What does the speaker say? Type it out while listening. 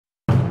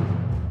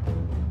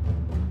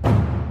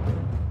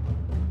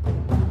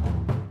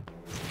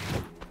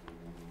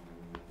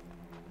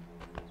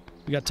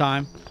We got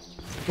time.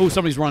 Oh,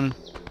 somebody's running.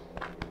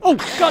 Oh,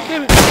 God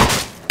damn it.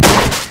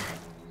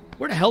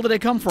 Where the hell did they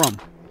come from?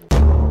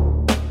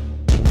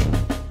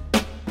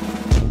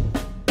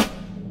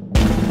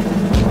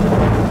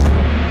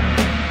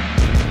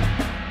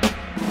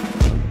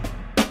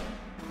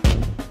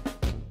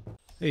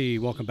 Hey,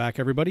 welcome back,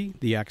 everybody.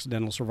 The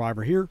Accidental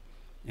Survivor here.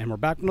 And we're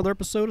back with another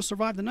episode of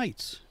Survive the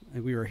Nights.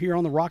 And we are here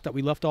on the rock that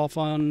we left off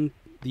on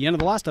the end of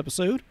the last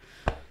episode.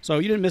 So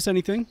you didn't miss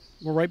anything.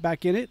 We're right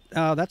back in it.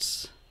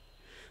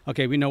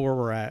 Okay, we know where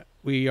we're at.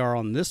 We are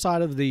on this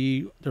side of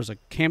there's a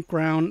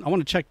campground. I want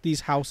to check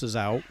these houses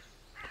out.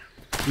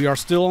 We are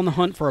still on the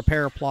hunt for a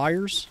pair of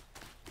pliers.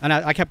 And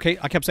I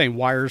kept saying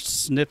wire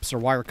snips or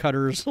wire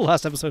cutters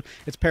last episode.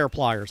 It's pair of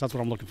pliers. That's what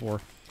I'm looking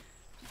for.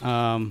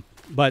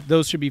 But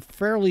those should be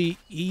fairly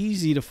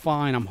easy to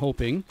find, I'm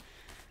hoping.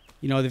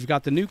 You know, they've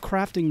got the new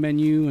crafting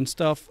menu and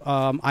stuff.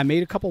 I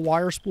made a couple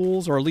wire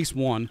spools, or at least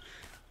one.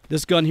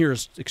 This gun here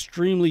is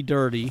extremely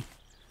dirty.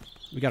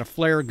 We got a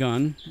flare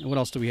gun. And what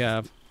else do we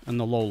have? And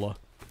the Lola.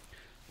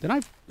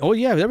 Oh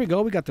yeah, there we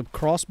go. We got the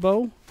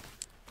crossbow.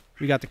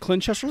 We got the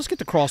Clinchester. Let's get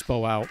the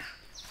crossbow out.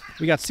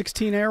 We got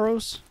 16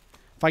 arrows.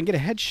 If I can get a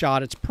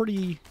headshot, it's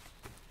pretty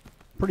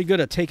good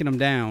at taking them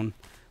down.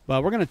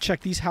 But we're going to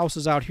check these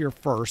houses out here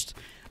first.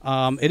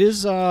 It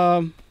is,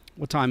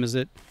 what time is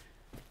it?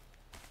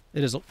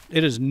 It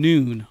is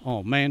noon.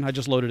 Oh man, I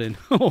just loaded in.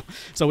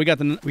 So we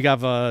got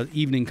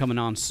evening coming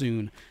on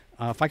soon.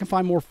 If I can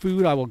find more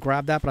food, I will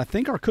grab that. But I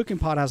think our cooking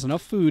pot has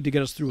enough food to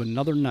get us through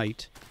another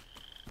night.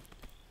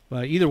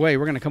 But either way,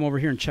 we're going to come over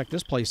here and check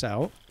this place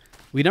out.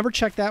 We never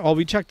checked that. Well,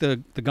 we checked the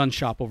gun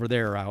shop over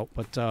there out.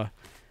 But I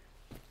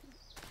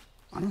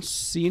don't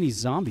see any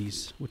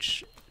zombies,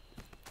 which...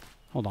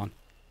 Hold on.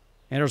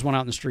 And there's one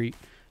out in the street.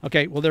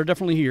 Okay, well, they're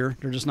definitely here.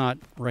 They're just not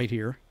right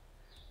here.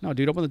 No,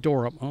 dude, open the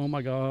door up. Oh,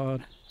 my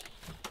God.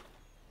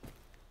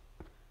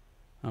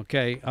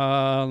 Okay,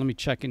 let me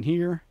check in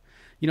here.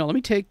 You know, I'm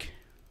going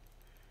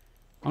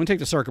to take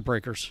the circuit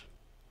breakers.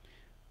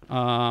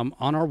 On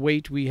our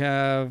weight, we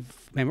have...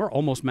 Man, we're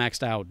almost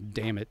maxed out.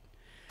 Damn it.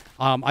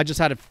 I just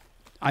had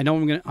I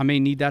may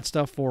need that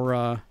stuff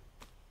for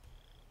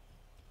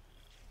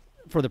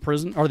the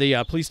prison, or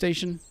the police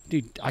station.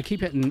 Dude, I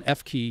keep hitting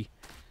F key,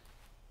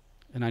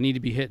 and I need to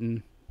be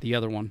hitting the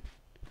other one.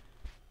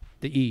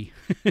 The E.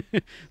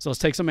 So let's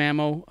take some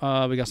ammo.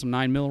 We got some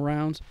 9mm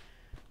rounds.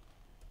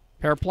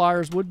 Pair of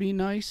pliers would be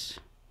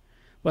nice.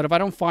 But if I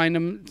don't find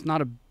them, it's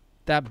not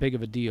that big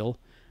of a deal.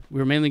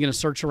 We're mainly going to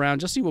search around,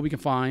 just see what we can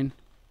find.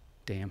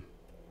 Damn.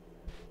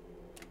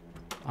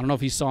 I don't know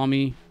if he saw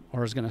me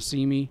or is going to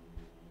see me.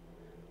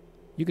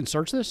 You can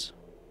search this?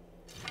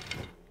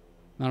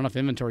 Not enough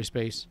inventory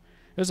space.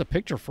 There's a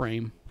picture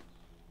frame.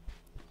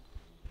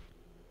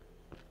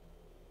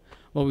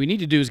 What we need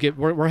to do is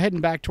we're heading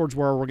back towards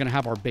where we're going to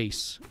have our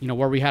base. You know,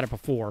 where we had it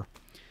before.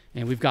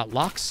 And we've got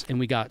locks and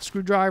we got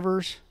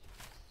screwdrivers.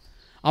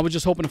 I was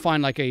just hoping to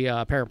find like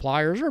a pair of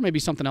pliers or maybe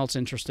something else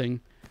interesting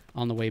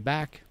on the way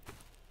back.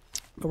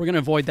 But we're going to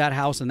avoid that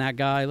house and that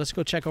guy. Let's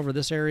go check over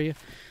this area.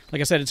 Like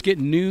I said, it's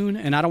getting noon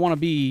and I don't want to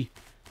be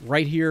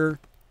right here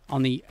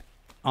on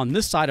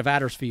this side of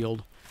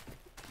Addersfield,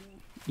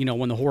 you know,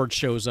 when the horde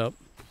shows up.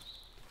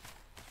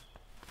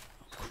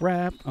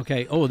 Crap.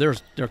 Okay. Oh, they're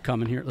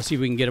coming here. Let's see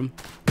if we can get them.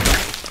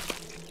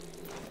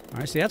 All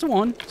right. See, that's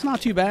one. It's not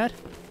too bad.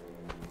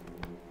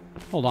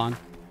 Hold on.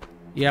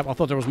 Yep, I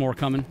thought there was more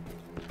coming.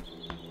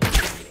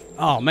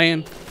 Oh,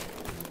 man.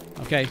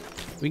 Okay.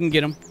 We can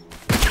get them.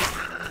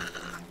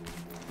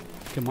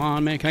 Come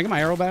on, man. Can I get my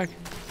arrow back?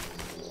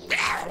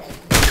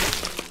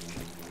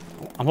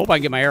 I'm hoping I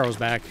can get my arrows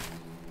back.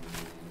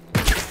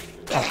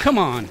 Oh, come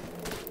on.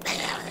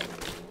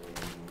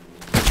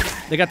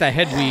 They got that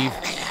head weave.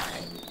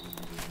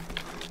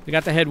 They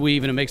got the head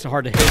weave, and it makes it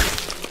hard to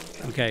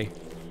hit. Okay.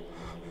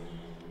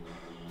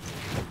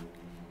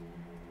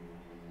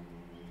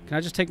 Can I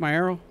just take my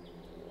arrow?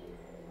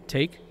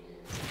 Take?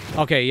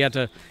 Okay, you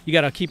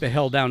gotta keep it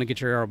held down to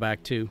get your arrow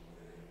back, too.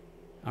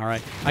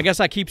 Alright. I guess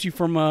that keeps you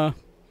from,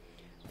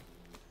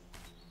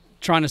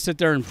 trying to sit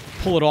there and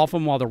pull it off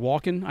them while they're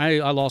walking. I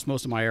lost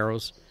most of my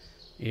arrows.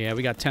 Yeah,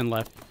 we got 10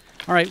 left.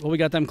 Alright, well, we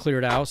got them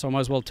cleared out, so I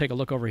might as well take a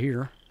look over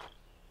here.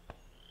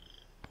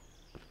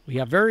 We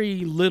have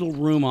very little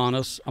room on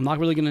us. I'm not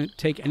really going to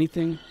take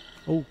anything.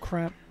 Oh,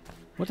 crap.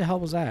 What the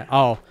hell was that?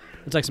 Oh,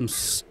 it's like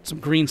some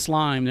green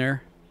slime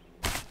there.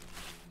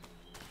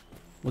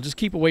 We'll just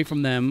keep away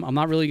from them. I'm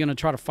not really going to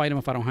try to fight them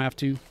if I don't have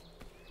to.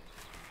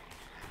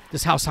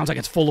 This house sounds like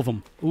it's full of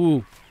them.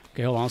 Ooh.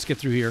 Okay, hold on. Let's get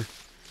through here.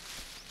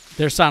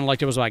 There sounded like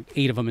there was like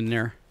 8 of them in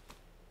there.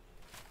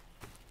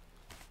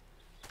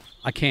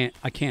 I can't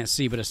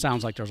see, but it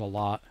sounds like there's a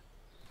lot.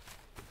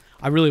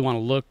 I really want to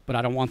look, but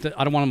I don't want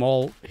them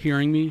all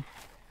hearing me.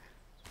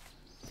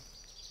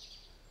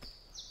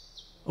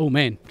 Oh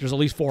man, there's at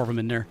least 4 of them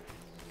in there.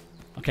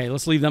 Okay,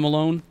 let's leave them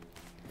alone.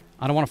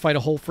 I don't want to fight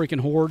a whole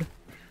freaking horde.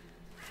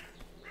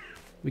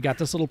 We got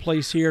this little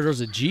place here.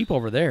 There's a Jeep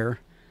over there.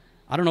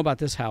 I don't know about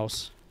this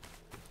house.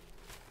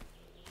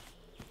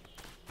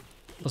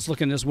 Let's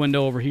look in this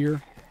window over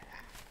here.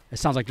 It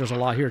sounds like there's a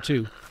lot here,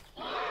 too.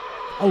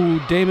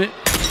 Oh, damn it.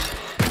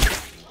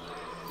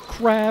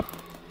 Crap.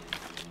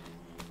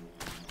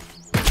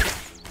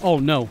 Oh,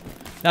 no.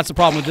 That's the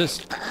problem with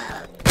this.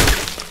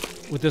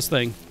 With this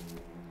thing.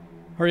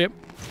 Hurry up.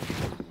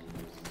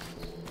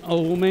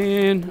 Oh,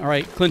 man. All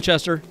right, Clint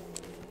Chester.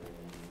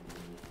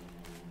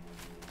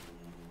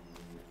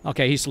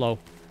 Okay, he's slow.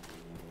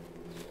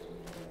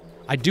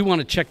 I do want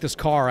to check this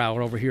car out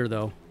over here,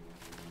 though.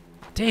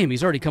 Damn,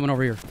 he's already coming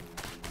over here.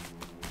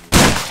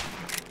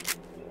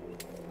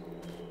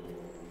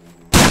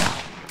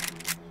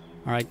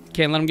 All right,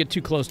 can't let him get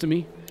too close to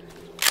me.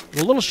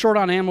 We're a little short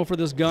on ammo for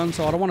this gun,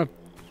 so I don't want to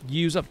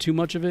use up too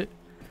much of it.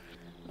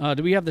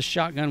 Do we have the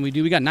shotgun? We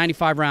do. We got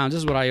 95 rounds.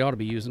 This is what I ought to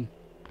be using.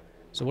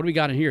 So what do we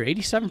got in here?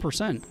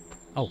 87%.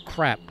 Oh,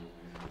 crap.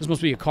 This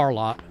must be a car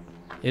lot.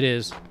 It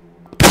is.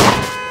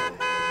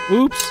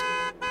 Oops.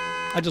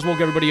 I just woke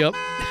everybody up.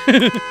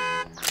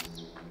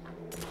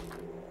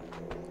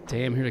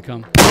 Damn, here they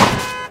come.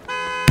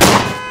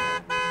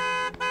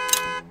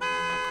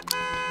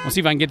 Let's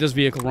see if I can get this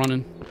vehicle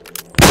running.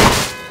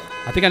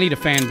 I think I need a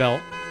fan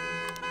belt.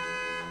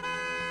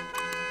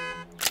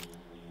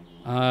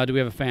 Do we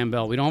have a fan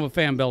belt? We don't have a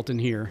fan belt in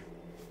here.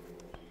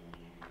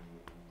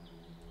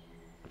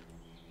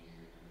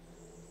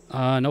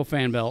 No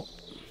fan belt.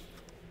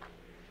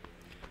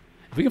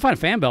 If we can find a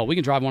fan belt, we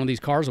can drive one of these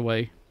cars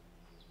away.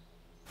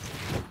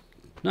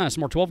 No, it's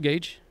more 12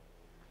 gauge.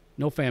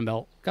 No fan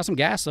belt. Got some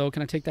gas, though.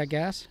 Can I take that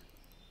gas?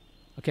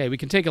 Okay, we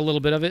can take a little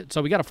bit of it.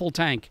 So we got a full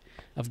tank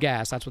of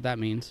gas. That's what that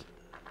means.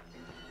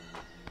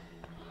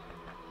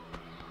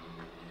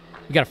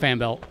 We got a fan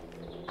belt.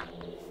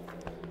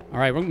 All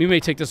right, we may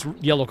take this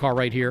yellow car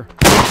right here.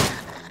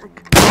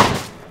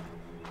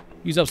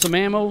 Use up some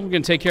ammo. We're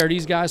going to take care of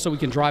these guys so we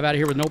can drive out of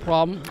here with no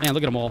problem. Man,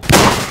 look at them all.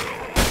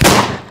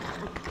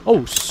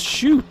 Oh,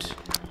 shoot.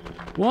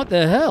 What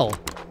the hell?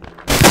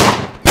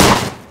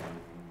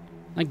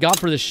 Thank God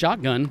for this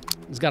shotgun.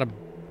 It's got a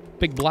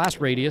big blast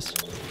radius.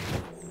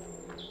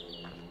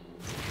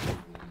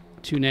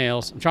 2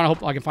 nails. I'm trying to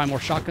hope I can find more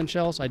shotgun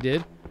shells. I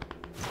did.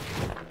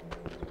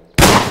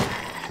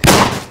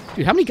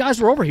 Dude, how many guys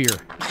were over here?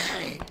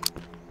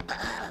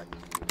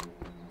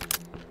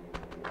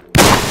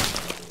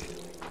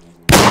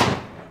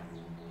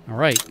 All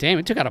right. Damn,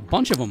 it took out a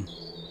bunch of them.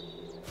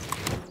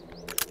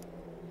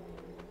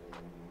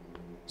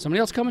 Somebody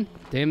else coming?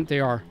 Damn, they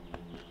are.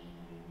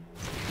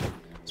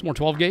 Some more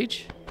 12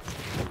 gauge.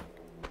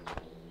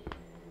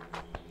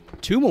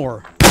 2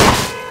 more.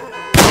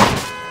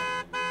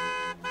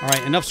 All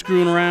right, enough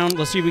screwing around.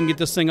 Let's see if we can get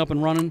this thing up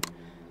and running.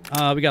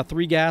 We got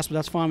 3 gas, but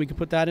that's fine. We can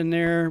put that in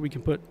there. We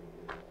can put...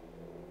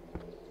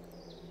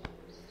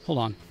 Hold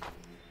on.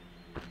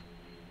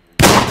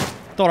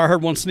 Thought I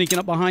heard one sneaking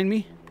up behind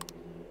me.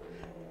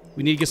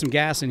 We need to get some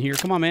gas in here.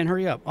 Come on, man,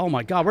 hurry up. Oh,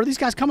 my God, where are these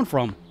guys coming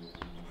from?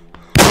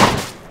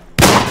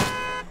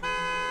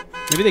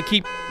 Maybe they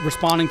keep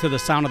responding to the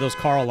sound of those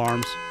car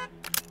alarms.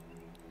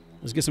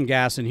 Let's get some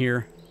gas in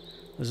here.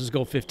 Let's just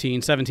go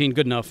 15, 17,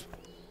 good enough.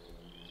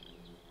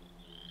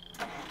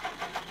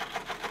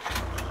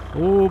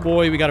 Oh,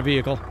 boy, we got a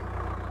vehicle.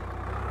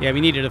 Yeah,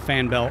 we needed a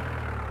fan belt.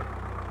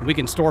 We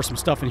can store some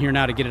stuff in here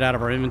now to get it out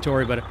of our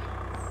inventory, but... we're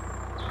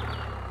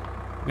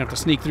going to have to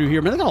sneak through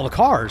here. Man, look at all the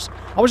cars.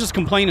 I was just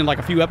complaining like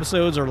a few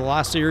episodes or the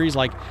last series,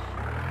 like,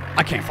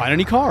 I can't find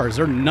any cars.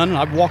 There are none.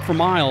 I've walked for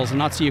miles and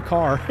not see a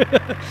car.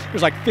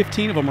 There's like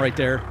 15 of them right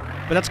there.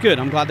 But that's good.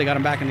 I'm glad they got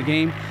them back in the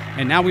game.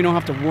 And now we don't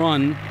have to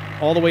run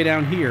all the way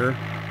down here.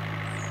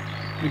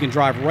 We can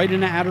drive right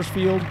into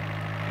Addersfield.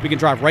 We can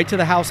drive right to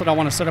the house that I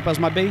want to set up as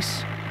my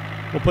base.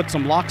 We'll put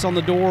some locks on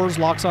the doors,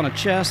 locks on a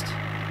chest,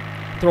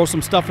 throw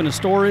some stuff into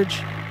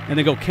storage, and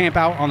then go camp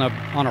out on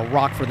a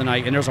rock for the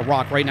night. And there's a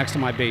rock right next to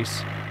my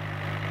base.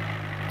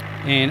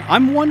 And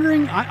I'm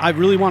wondering, I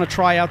really want to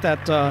try out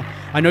that...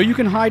 I know you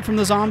can hide from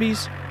the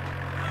zombies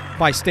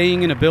by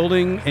staying in a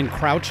building and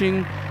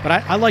crouching, but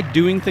I like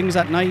doing things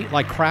at night,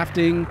 like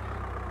crafting.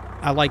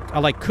 I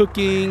like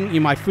cooking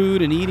my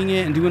food and eating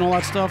it and doing all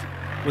that stuff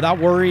without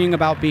worrying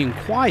about being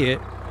quiet.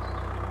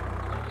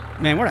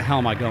 Man, where the hell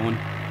am I going?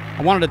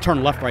 I wanted to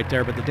turn left right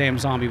there, but the damn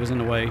zombie was in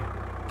the way.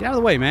 Get out of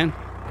the way, man.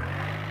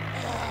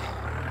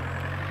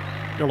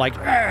 They're like,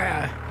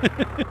 ah.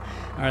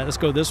 All right, let's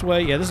go this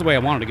way. Yeah, this is the way I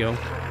wanted to go.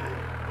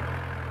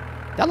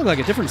 That looked like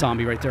a different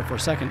zombie right there for a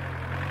second.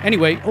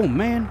 Anyway, oh,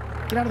 man.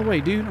 Get out of the way,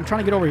 dude. I'm trying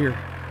to get over here.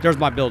 There's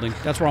my building.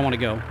 That's where I want to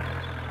go.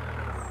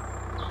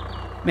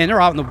 Man,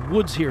 they're out in the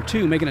woods here,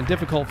 too, making it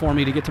difficult for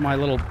me to get to my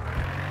little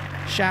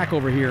shack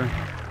over here.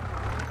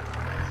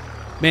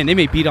 Man, they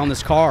may beat on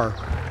this car.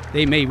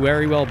 They may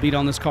very well beat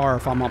on this car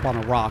if I'm up on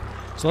a rock.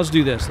 So let's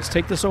do this. Let's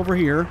take this over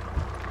here.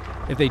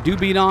 If they do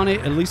beat on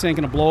it, at least it ain't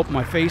going to blow up in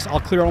my face. I'll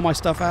clear all my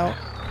stuff out.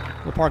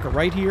 We'll park it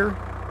right here.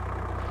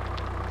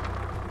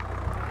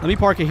 Let me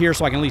park it here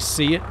so I can at least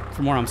see it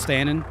from where I'm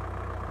standing.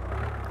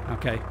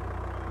 Okay.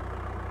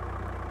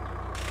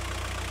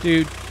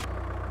 Dude,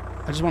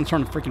 I just want to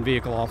turn the freaking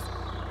vehicle off.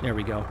 There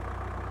we go.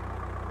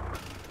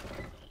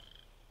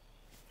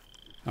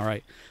 All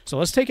right. So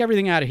let's take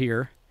everything out of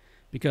here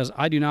because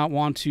I do not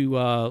want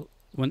to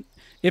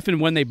If and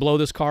when they blow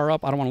this car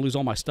up, I don't want to lose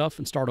all my stuff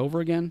and start over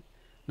again.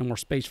 No more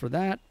space for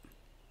that.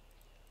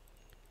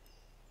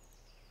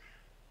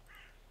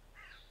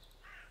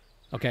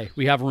 Okay,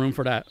 we have room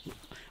for that.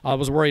 I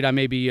was worried I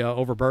may be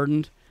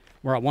overburdened.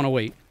 We're at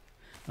 108.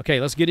 Okay,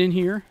 let's get in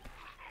here.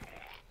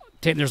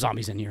 Damn, there's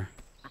zombies in here.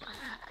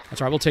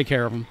 That's all right, we'll take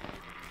care of them.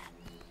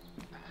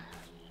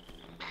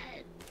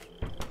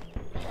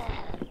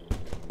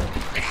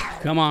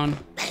 Come on.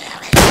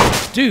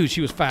 Dude,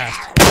 she was fast.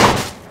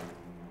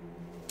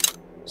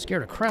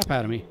 Scared the crap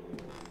out of me.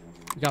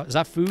 Is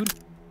that food?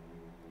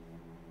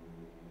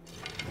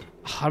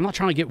 I'm not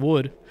trying to get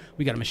wood.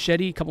 We got a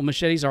machete, a couple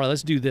machetes. All right,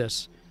 let's do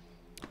this.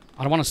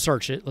 I don't want to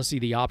search it. Let's see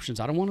the options.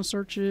 I don't want to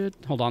search it.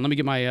 Hold on, let me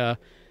get my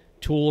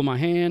tool in my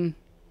hand.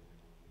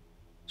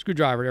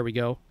 Screwdriver, there we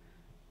go.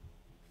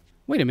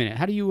 Wait a minute.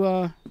 How do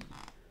you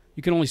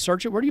you can only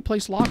search it? Where do you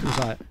place lockers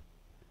at?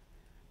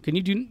 Can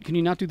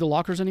you not do the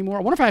lockers anymore?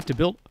 I wonder if I have to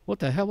build... What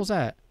the hell was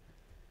that?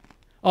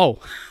 Oh.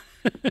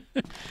 I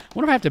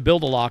wonder if I have to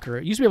build a locker.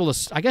 It used to be able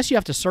to... I guess you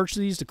have to search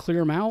these to clear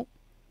them out.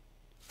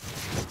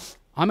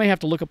 I may have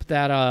to look up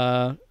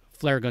that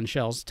flare gun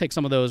shells. Take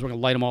some of those. We're going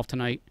to light them off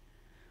tonight.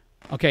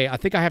 Okay, I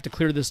think I have to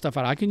clear this stuff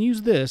out. I can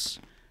use this.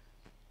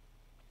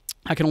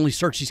 I can only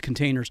search these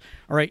containers.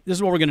 All right, this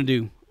is what we're going to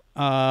do.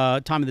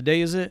 Time of the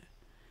day is it?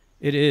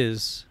 It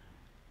is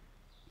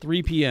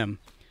 3 p.m.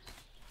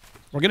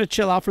 We're going to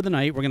chill out for the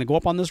night. We're going to go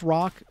up on this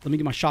rock. Let me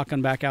get my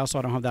shotgun back out so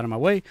I don't have that in my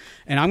way.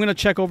 And I'm going to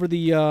check over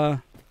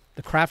the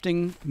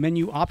crafting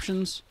menu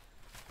options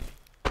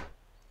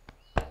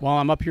while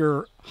I'm up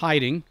here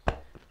hiding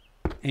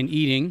and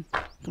eating.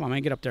 Come on,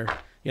 man, get up there.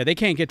 Yeah, they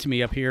can't get to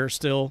me up here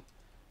still.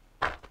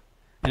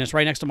 And it's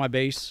right next to my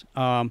base.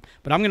 But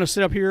I'm going to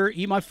sit up here,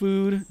 eat my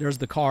food. There's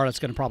the car that's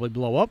going to probably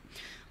blow up.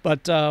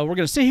 But we're going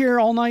to sit here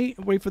all night,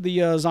 wait for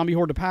the zombie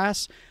horde to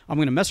pass. I'm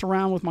going to mess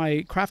around with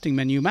my crafting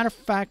menu. Matter of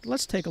fact,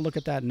 let's take a look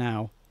at that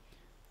now.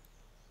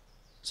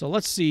 So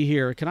let's see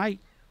here. Can I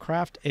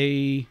craft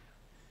a...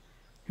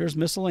 Here's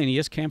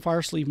miscellaneous,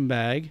 campfire sleeping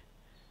bag,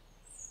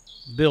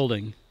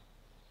 building.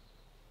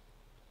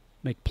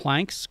 Make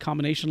planks,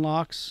 combination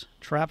locks,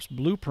 traps,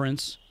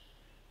 blueprints,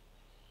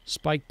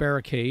 spike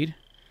barricade.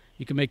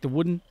 You can make the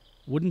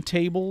wooden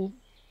table,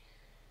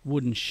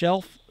 wooden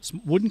shelf,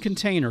 wooden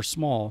container,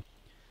 small.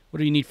 What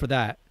do you need for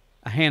that?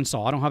 A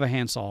handsaw. I don't have a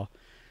handsaw.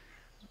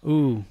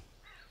 Ooh.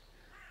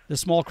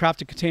 This small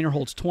crafted container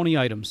holds 20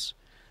 items.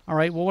 All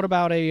right, well, what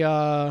about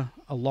a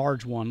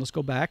large one? Let's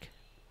go back.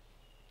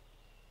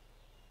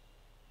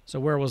 So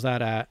where was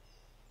that at?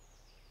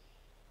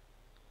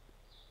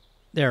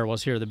 There it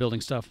was here, the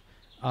building stuff.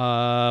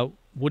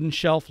 Wooden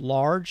shelf,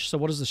 large. So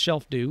what does the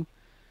shelf do?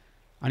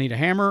 I need a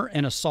hammer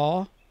and a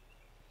saw.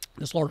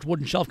 This large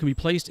wooden shelf can be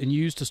placed and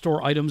used to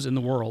store items in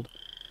the world.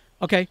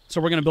 Okay, so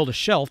we're going to build a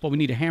shelf, but we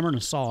need a hammer and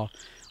a saw.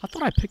 I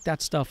thought I picked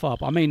that stuff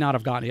up. I may not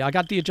have gotten it. I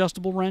got the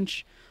adjustable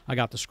wrench. I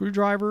got the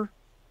screwdriver.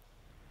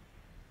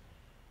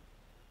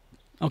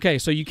 Okay,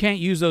 so you can't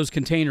use those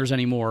containers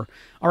anymore.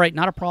 All right,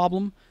 not a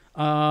problem.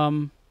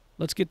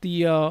 Let's get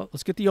the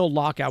old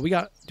lockout.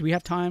 Do we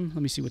have time?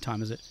 Let me see, what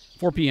time is it?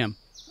 4 p.m.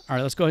 All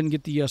right, let's go ahead and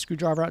get the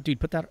screwdriver out.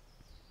 Dude, put that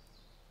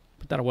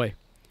away.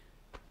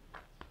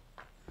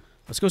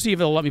 Let's go see if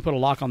it'll let me put a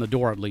lock on the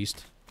door at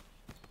least.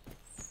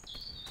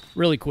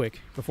 Really quick,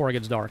 before it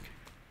gets dark.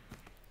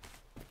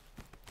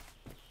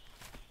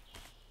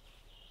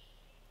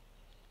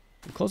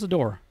 Close the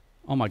door.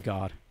 Oh my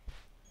God.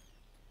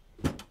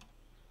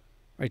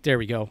 Right there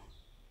we go.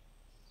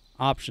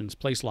 Options,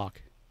 place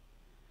lock.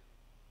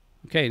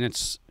 Okay,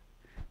 and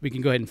we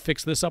can go ahead and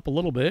fix this up a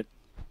little bit.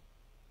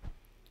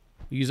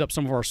 We use up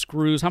some of our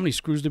screws. How many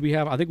screws did we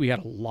have? I think we had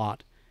a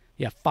lot.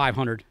 Yeah,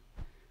 500.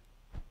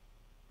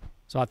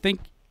 So I think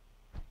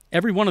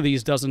every one of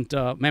these doesn't...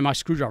 man, my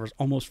screwdriver's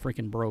almost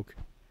freaking broke.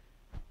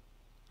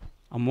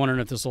 I'm wondering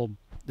if this will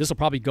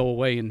probably go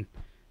away and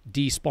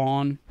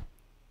despawn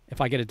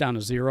if I get it down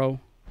to 0.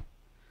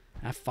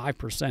 At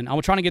 5%.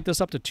 I'm trying to get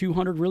this up to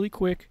 200 really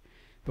quick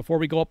before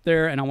we go up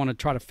there, and I want to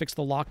try to fix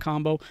the lock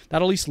combo.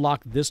 That'll at least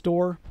lock this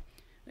door,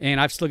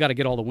 and I've still got to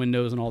get all the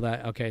windows and all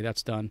that. Okay,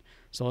 that's done.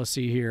 So let's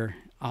see here.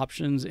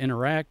 Options,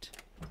 interact.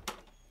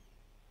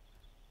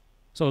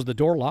 So is the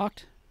door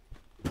locked?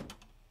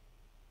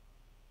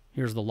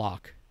 Here's the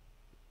lock.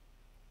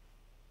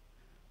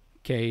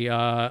 Okay,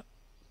 open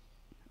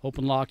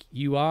lock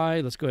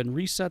UI. Let's go ahead and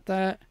reset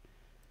that.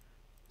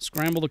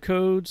 Scramble the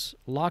codes,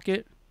 lock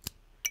it,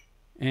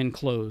 and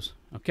close.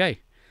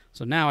 Okay,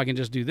 so now I can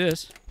just do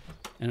this,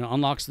 and it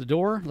unlocks the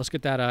door. Let's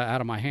get that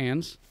out of my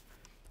hands,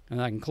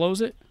 and I can close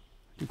it.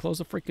 I can close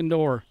the freaking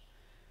door,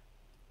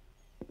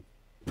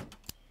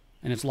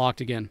 and it's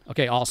locked again.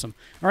 Okay, awesome.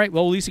 All right,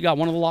 well, at least you got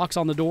one of the locks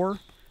on the door.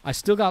 I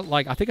still got,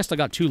 I think I still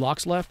got 2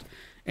 locks left,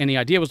 and the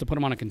idea was to put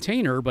them on a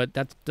container, but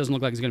that doesn't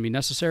look like it's going to be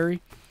necessary.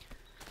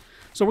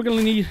 So we're going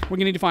to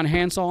need to find a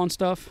handsaw and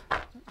stuff.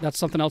 That's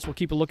something else we'll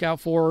keep a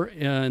lookout for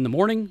in the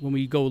morning when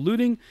we go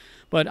looting.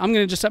 But I'm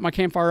going to just set my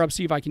campfire up,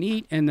 see if I can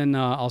eat, and then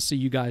I'll see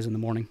you guys in the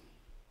morning.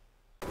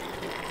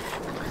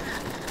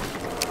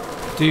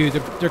 Dude,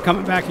 they're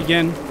coming back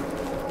again.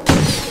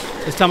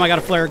 This time I got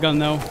a flare gun,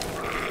 though.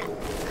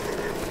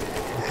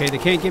 Okay, they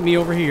can't get me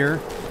over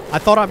here. I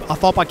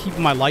thought by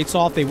keeping my lights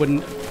off, they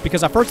wouldn't...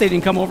 Because at first they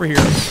didn't come over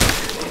here.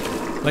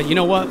 But you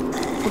know what?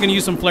 We're going to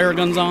use some flare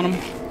guns on them.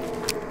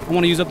 I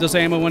want to use up this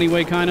ammo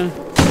anyway, kind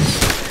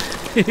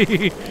of.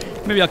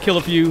 Maybe I'll kill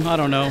a few. I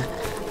don't know.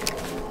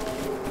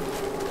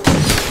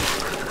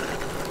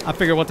 I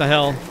figure, what the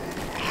hell.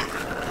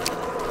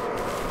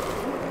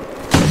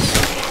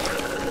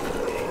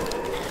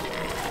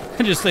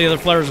 And just the other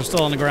flares are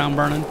still on the ground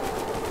burning.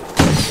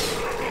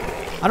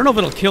 I don't know if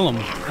it'll kill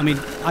them. I mean,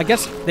 I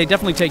guess they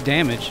definitely take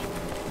damage.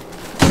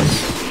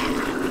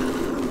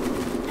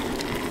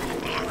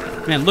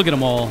 Man, look at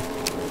them all.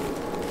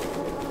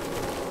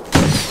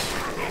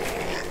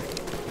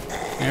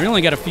 Man, we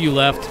only got a few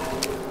left.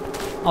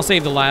 I'll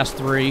save the last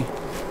 3.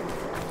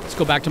 Let's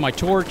go back to my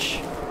torch.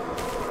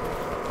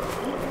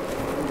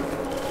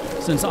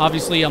 Since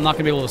obviously I'm not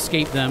going to be able to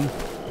escape them.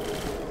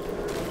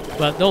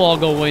 But they'll all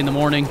go away in the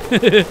morning.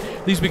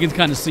 At least we can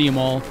kind of see them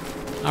all.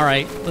 All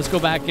right, let's go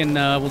back and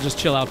we'll just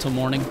chill out till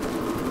morning.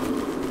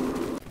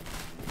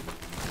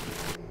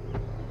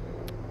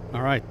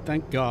 All right,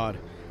 thank God.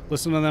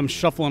 Listening to them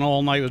shuffling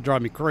all night was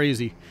driving me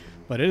crazy.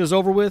 But it is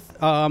over with.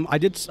 I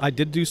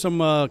did do some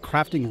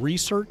crafting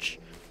research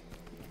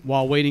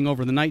while waiting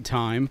over the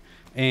nighttime.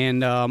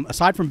 And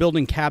aside from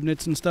building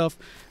cabinets and stuff,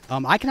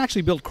 I can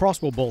actually build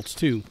crossbow bolts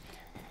too.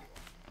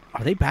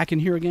 Are they back in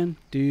here again?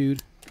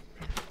 Dude.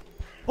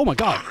 Oh my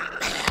God.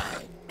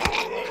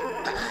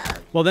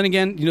 Well, then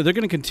again, you know, they're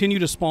going to continue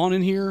to spawn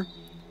in here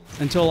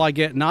until I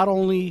get not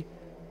only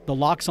the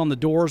locks on the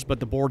doors,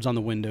 but the boards on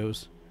the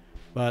windows.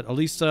 But at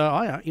least, you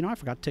know, I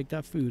forgot to take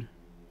that food.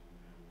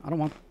 I don't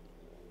want...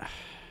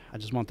 I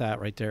just want that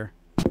right there.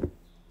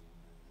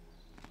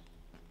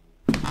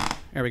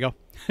 There we go.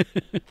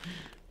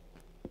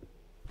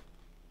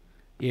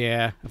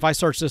 Yeah, if I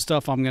search this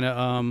stuff, I'm going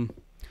to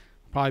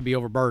probably be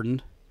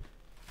overburdened.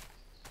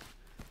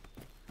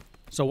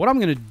 So what I'm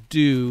going to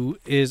do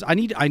is I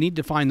need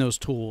to find those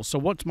tools. So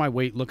what's my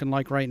weight looking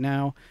like right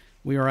now?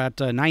 We are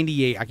at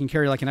 98. I can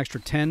carry like an extra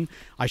 10.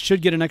 I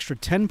should get an extra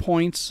 10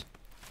 points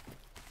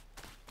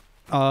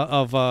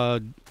of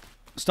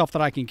stuff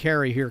that I can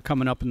carry here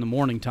coming up in the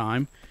morning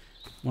time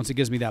once it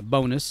gives me that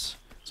bonus.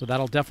 So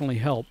that'll definitely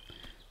help.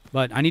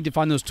 But I need to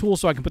find those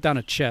tools so I can put down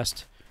a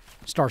chest,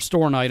 start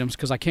storing items,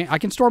 because I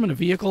can store them in a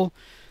vehicle,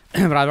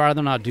 but I'd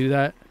rather not do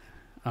that.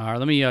 All right,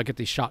 let me get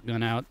the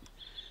shotgun out.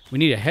 We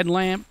need a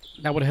headlamp.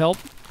 That would help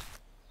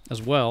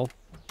as well.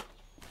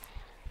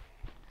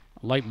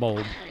 A light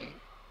bulb.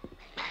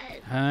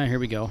 Here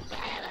we go.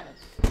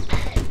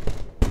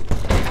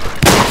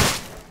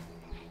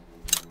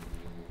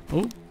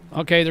 Oh,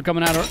 okay, they're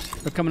coming out.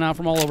 They're coming out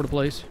from all over the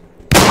place.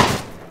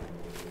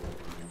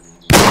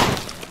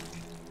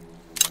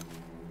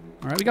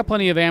 All right, we got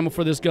plenty of ammo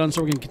for this gun,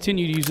 so we can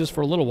continue to use this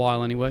for a little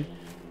while anyway.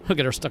 Look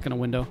at her stuck in a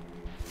window.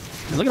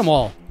 And look at them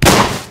all.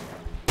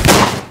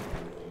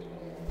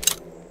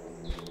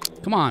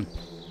 Come on.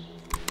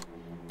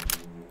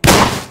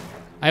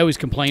 I always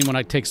complain when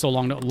I take so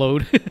long to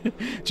load.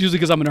 It's usually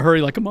because I'm in a hurry,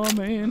 like, come on,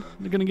 man.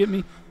 They're going to get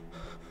me.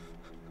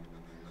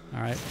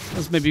 All right.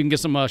 Let's maybe we can get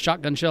some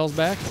shotgun shells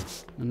back.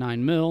 A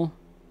 9mm.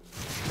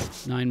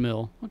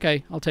 9mm.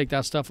 Okay, I'll take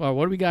that stuff.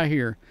 What do we got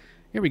here?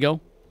 Here we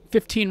go.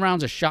 15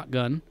 rounds of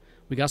shotgun.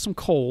 We got some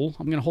coal.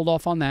 I'm going to hold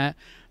off on that.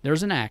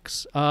 There's an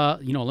axe.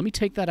 You know, let me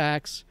take that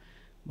axe.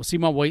 We'll see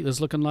my weight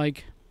is looking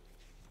like.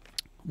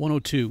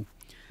 102.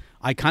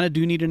 I kind of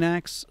do need an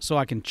axe so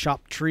I can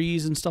chop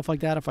trees and stuff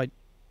like that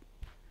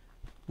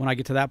when I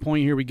get to that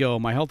point. Here we go.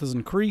 My health is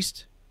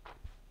increased.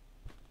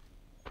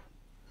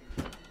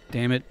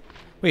 Damn it.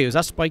 Wait, is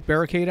that spike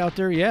barricade out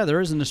there? Yeah, there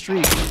is in the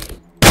street.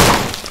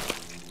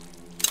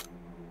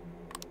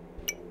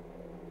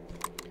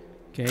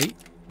 Okay.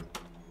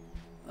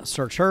 Let's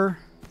search her.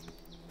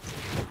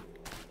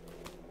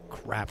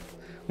 Crap.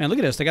 Man, look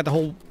at this. They got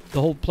the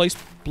whole place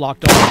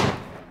blocked off.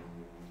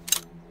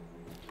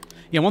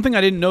 Yeah, one thing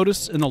I didn't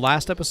notice in the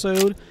last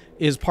episode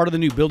is part of the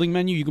new building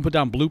menu. You can put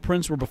down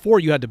blueprints, where before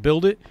you had to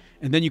build it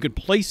and then you could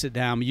place it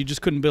down. But you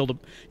just couldn't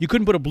you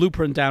couldn't put a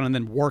blueprint down and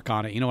then work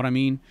on it. You know what I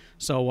mean?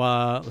 So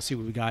let's see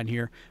what we got in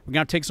here. We're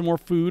gonna take some more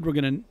food. We're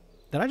gonna.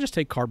 Did I just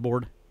take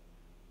cardboard?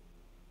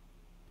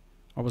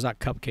 Or was that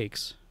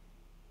cupcakes?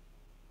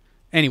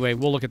 Anyway,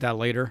 we'll look at that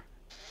later.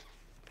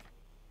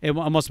 It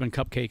must have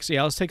been cupcakes.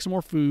 Yeah, let's take some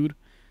more food.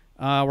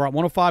 We're at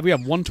 105. We have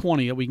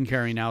 120 that we can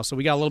carry now, so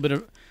we got a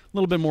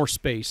little bit more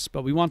space.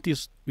 But we want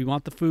these. We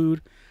want the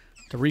food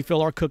to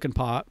refill our cooking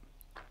pot.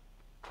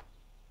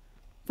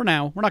 For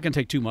now, we're not going to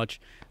take too much.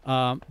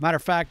 Matter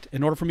of fact,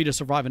 in order for me to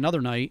survive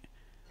another night,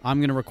 I'm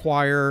going to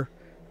require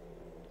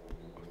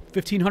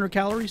 1,500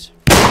 calories,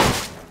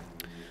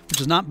 which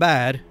is not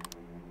bad.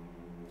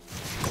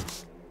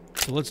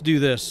 So let's do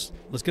this.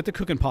 Let's get the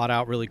cooking pot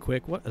out really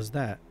quick. What is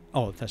that?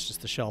 Oh, that's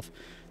just the shelf.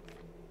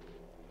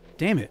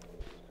 Damn it.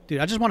 Dude,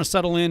 I just want to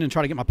settle in and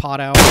try to get my pot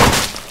out.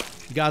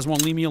 You guys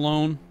won't leave me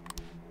alone.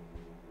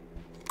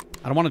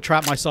 I don't want to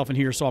trap myself in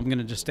here, so I'm going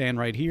to just stand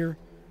right here.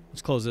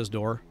 Let's close this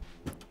door.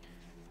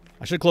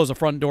 I should close the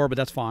front door, but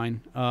that's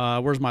fine.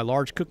 Where's my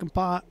large cooking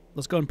pot?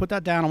 Let's go ahead and put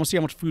that down. I want to see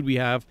how much food we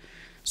have,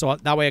 so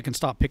that way I can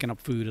stop picking up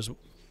food.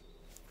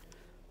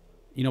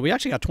 You know, we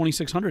actually got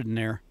 2,600 in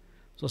there.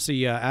 So let's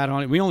see, add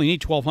on it. We only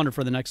need 1,200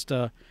 for the next,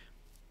 or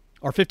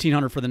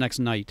 1,500 for the next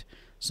night.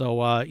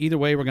 So either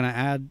way, we're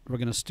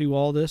gonna stew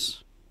all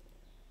this.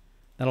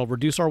 That'll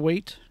reduce our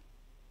weight,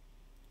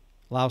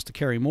 allow us to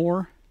carry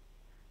more,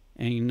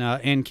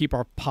 and keep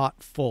our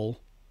pot full.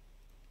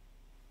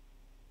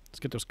 Let's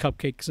get those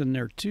cupcakes in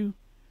there too.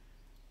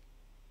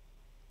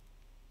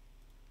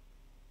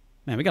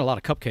 Man, we got a lot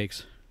of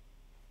cupcakes.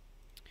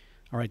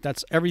 All right,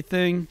 that's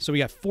everything. So we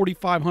got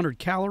 4,500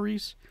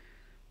 calories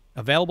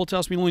available to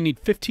us. We only need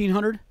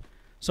 1,500.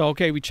 So,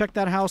 okay, we checked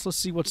that house. Let's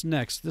see what's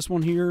next. This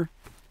one here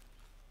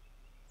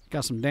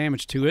got some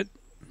damage to it.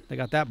 They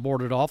got that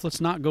boarded off.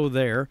 Let's not go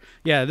there.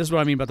 Yeah, this is what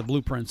I mean about the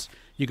blueprints.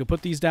 You can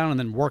put these down and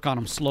then work on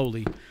them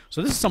slowly.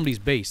 So this is somebody's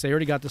base. They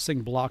already got this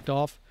thing blocked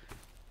off.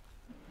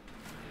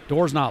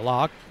 Door's not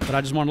locked, but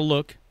I just want to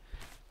look.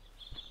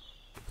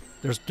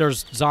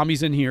 There's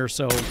zombies in here,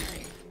 so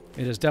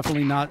it is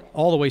definitely not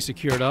all the way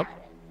secured up.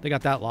 They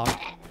got that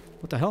locked.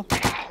 What the hell?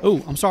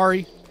 Oh, I'm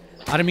sorry.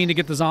 I didn't mean to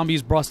get the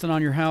zombies busting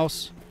on your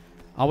house.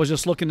 I was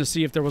just looking to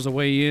see if there was a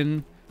way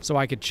in so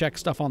I could check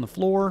stuff on the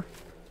floor.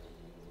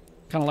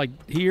 Kind of like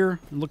here.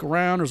 Look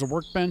around. There's a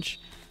workbench.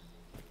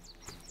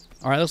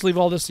 All right, let's leave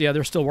all this. Yeah,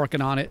 they're still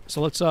working on it.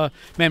 So let's,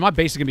 man, my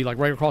base is going to be like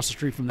right across the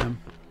street from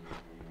them.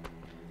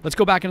 Let's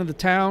go back into the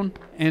town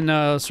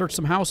and search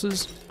some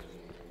houses.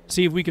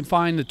 See if we can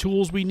find the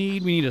tools we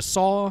need. We need a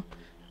saw.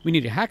 We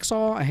need a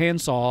hacksaw, a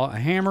handsaw, a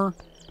hammer,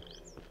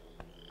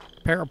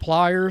 a pair of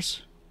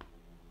pliers.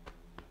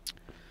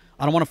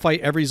 I don't want to fight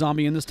every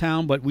zombie in this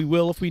town, but we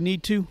will if we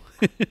need to.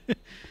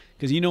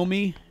 Because you know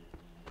me.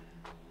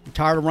 I'm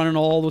tired of running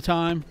all the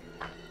time.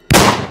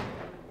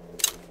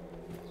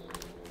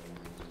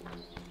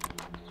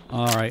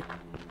 All right.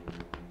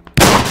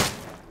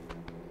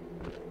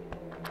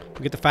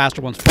 We'll get the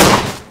faster ones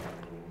first.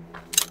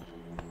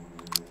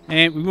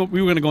 And we were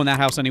going to go in that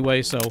house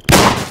anyway, so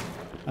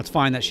that's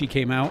fine that she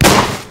came out.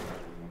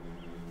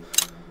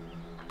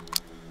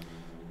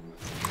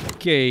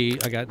 Okay,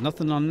 I got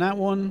nothing on that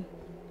one.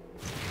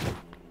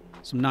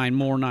 Some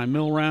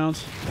 9mm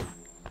rounds.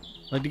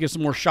 I'd like to get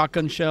some more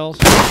shotgun shells.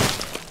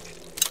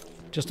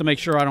 Just to make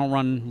sure I don't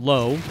run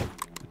low.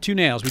 2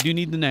 nails. We do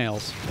need the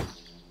nails.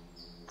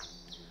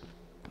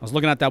 I was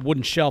looking at that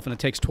wooden shelf, and it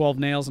takes 12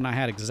 nails, and I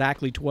had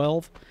exactly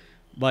 12.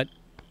 But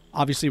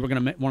obviously, we're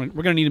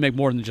gonna need to make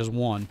more than just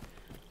one.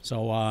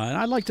 So, and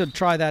I'd like to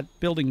try that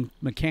building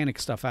mechanic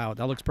stuff out.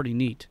 That looks pretty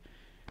neat.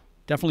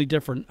 Definitely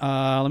different.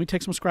 Let me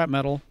take some scrap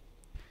metal.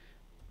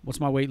 What's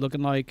my weight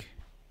looking like?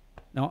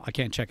 No, I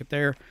can't check it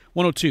there.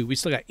 102. We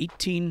still got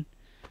 18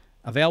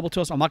 available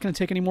to us. I'm not going to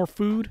take any more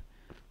food.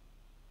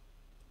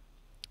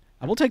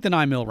 I will take the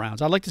 9mm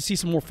rounds. I'd like to see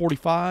some more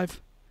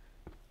 45,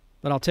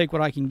 but I'll take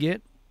what I can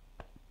get.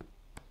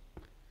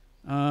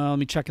 Let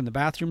me check in the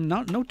bathroom.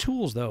 No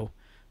tools, though.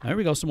 There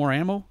we go. Some more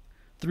ammo.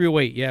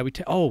 308. Yeah,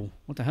 oh,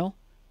 what the hell?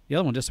 The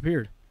other one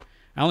disappeared.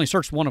 I only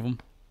searched one of them,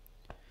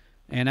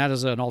 and that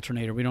is an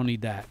alternator. We don't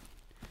need that.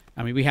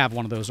 I mean, we have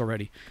one of those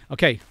already.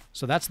 Okay,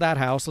 so that's that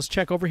house. Let's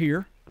check over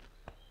here.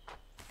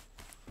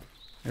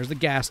 There's the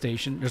gas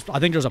station. I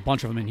think there's a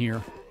bunch of them in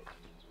here.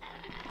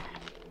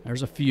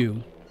 There's a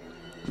few.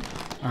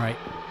 All right.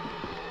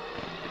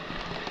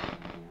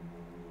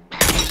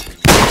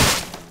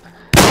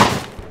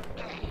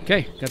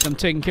 Okay, got them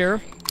taken care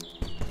of.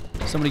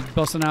 Somebody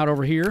busting out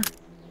over here.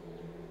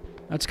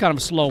 That's kind of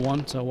a slow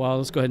one, so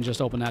let's go ahead and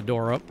just open that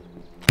door up.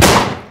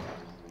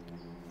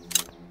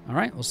 All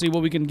right, we'll see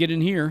what we can get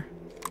in here.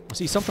 I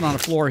see something on the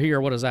floor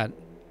here. What is that?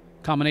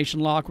 Combination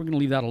lock. We're going to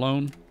leave that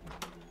alone.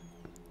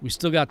 We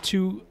still got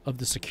 2 of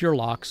the secure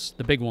locks,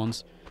 the big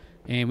ones.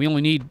 And we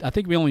only need, I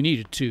think we only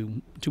needed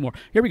two more.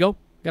 Here we go.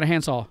 Got a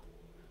handsaw.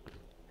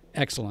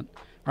 Excellent.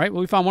 All right,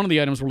 well, we found one of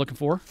the items we're looking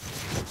for.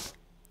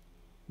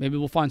 Maybe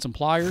we'll find some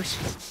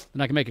pliers.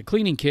 And I can make a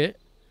cleaning kit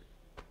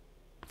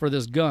for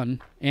this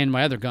gun and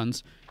my other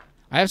guns.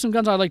 I have some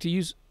guns I'd like to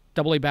use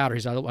AA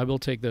batteries. I will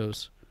take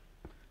those.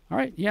 All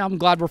right, yeah, I'm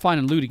glad we're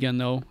finding loot again,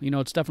 though. You know,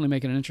 it's definitely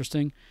making it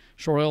interesting.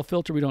 Shore oil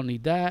filter, we don't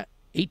need that.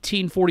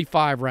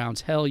 1845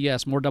 rounds. Hell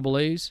yes, more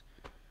AA's.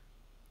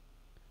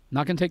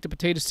 Not going to take the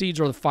potato seeds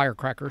or the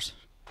firecrackers.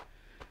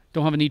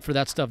 Don't have a need for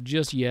that stuff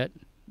just yet.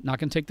 Not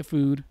going to take the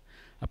food.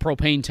 A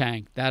propane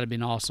tank. That would have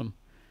been awesome.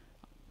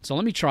 So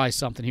let me try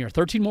something here.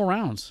 13 more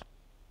rounds.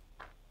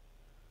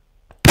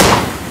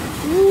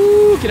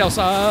 Ooh, get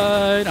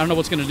outside. I don't know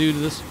what's going to do to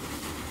this.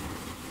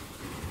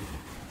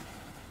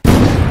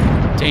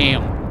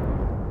 Damn.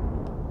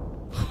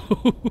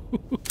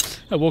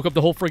 I woke up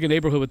the whole friggin'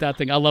 neighborhood with that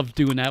thing. I love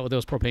doing that with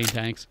those propane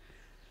tanks.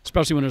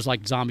 Especially when there's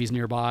like zombies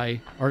nearby.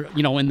 Or,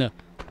 you know, in the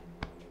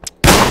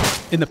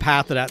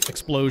path of that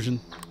explosion.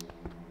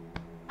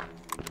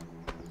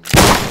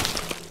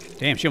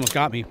 Damn, she almost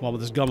got me while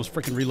this gun was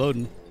freaking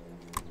reloading.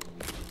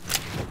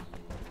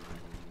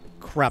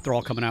 Crap, they're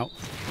all coming out.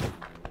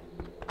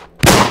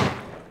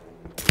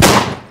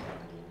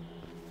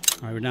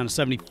 All right, we're down to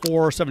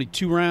 74,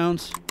 72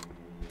 rounds.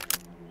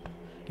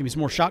 Give me some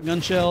more shotgun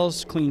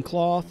shells, clean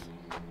cloth.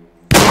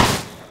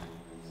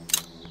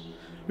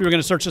 We were going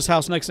to search this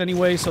house next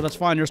anyway, so that's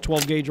fine. There's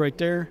 12 gauge right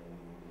there.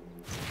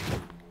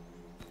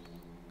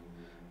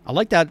 I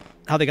like that,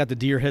 how they got the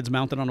deer heads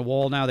mounted on the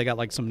wall now. They got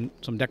like some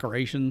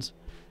decorations.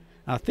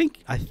 I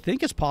think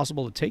it's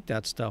possible to take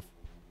that stuff.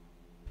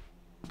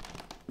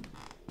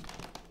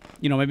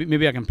 You know,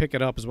 maybe I can pick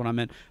it up is what I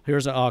meant.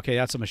 Here's a, okay,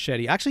 that's a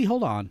machete. Actually,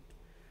 hold on.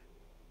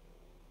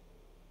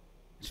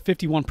 It's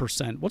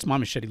 51%. What's my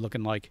machete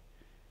looking like?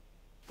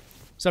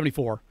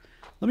 74.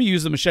 Let me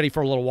use the machete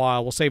for a little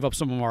while. We'll save up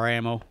some of our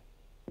ammo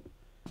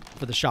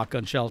for the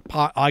shotgun shells.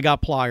 I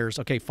got pliers.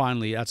 Okay,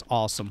 finally. That's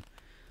awesome.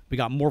 We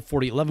got more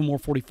 11 more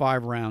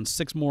 45 rounds,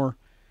 6 more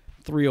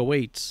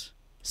 308s,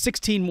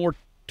 16 more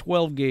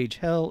 12 gauge.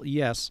 Hell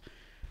yes.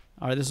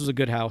 All right, this is a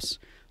good house.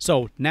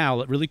 So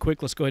now, really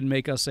quick, let's go ahead and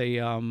make us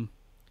a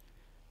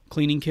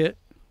cleaning kit.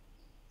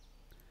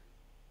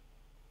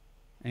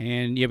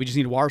 And yeah, we just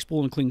need a wire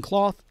spool and clean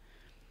cloth.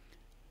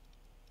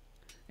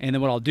 And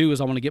then what I'll do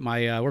is I want to get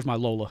my, where's my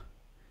Lola?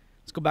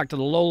 Let's go back to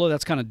the Lola.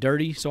 That's kind of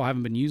dirty, so I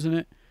haven't been using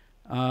it.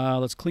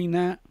 Let's clean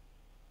that.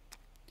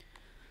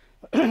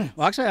 Well,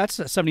 actually,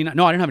 that's 79.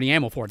 No, I didn't have any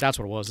ammo for it. That's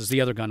what it was. Is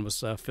the other gun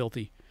was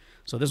filthy.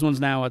 So this one's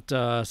now at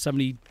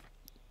 70%.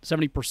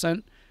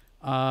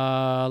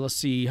 Let's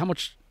see. How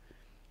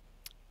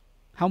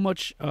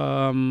much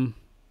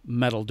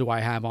metal do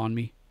I have on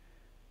me?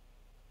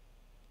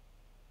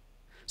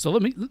 So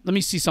let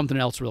me see something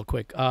else real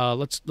quick.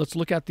 Let's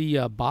look at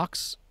the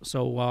box.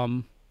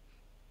 So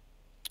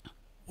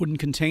wooden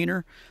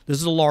container. This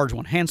is a large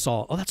one.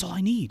 Handsaw. Oh, that's all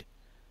I need.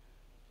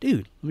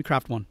 Dude, let me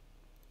craft one.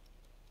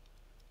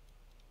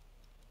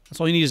 That's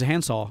all you need is a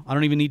handsaw. I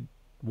don't even need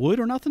wood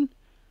or nothing.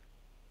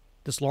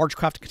 This large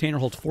crafted container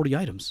holds 40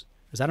 items.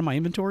 Is that in my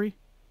inventory?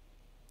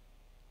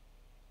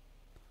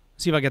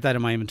 Let's see if I get that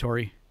in my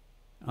inventory.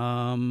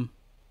 Large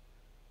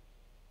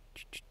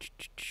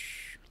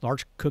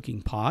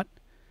cooking pot.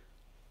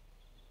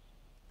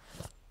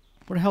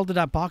 Where the hell did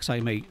that box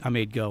I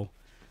made go?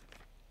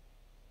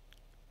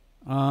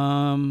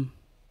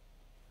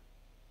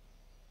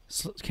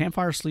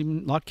 Campfire,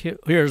 sleeping, lock kit.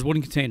 Here's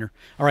wooden container.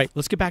 All right,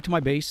 let's get back to my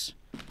base.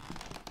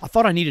 I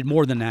thought I needed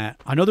more than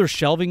that. I know there's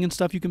shelving and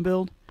stuff you can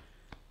build.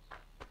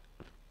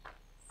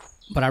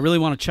 But I really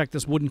want to check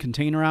this wooden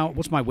container out.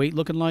 What's my weight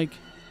looking like?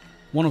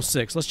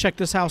 106. Let's check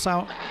this house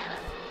out.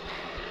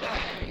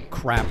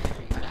 Crap.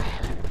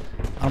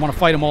 I don't want to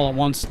fight them all at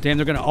once. Damn,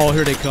 they're going to... Oh,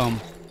 here they come.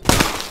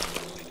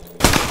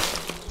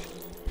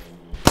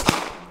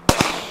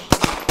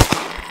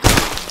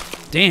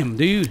 Damn,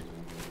 dude.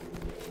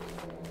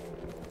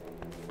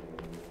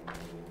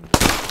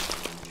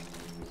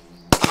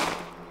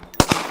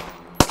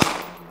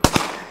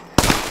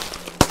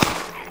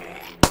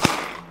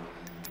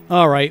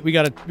 All right, we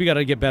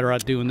gotta get better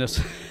at doing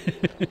this.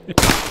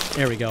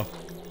 There we go. All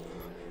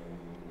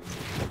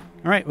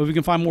right, well, if we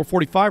can find more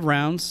 45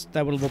 rounds,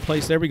 that would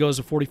replace. There we go. There's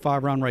a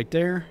 45 round right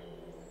there.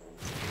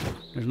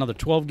 There's another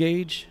 12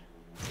 gauge.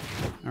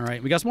 All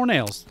right, we got some more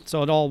nails,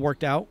 so it all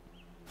worked out.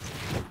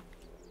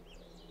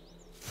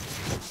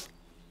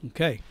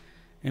 Okay,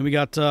 and we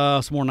got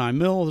some more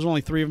 9mm. There's only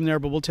 3 of them there,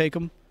 but we'll take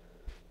them.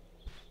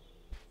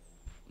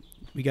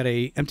 We got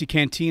a empty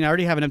canteen. I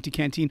already have an empty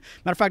canteen.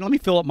 Matter of fact, let me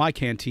fill up my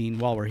canteen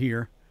while we're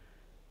here.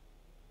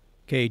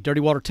 Okay,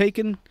 dirty water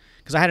taken.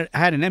 Because I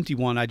had an empty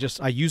one. I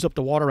used up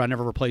the water. I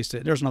never replaced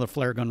it. There's another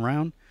flare gun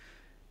round.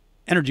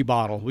 Energy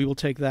bottle. We will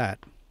take that.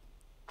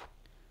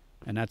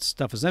 And that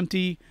stuff is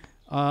empty.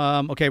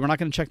 Okay, we're not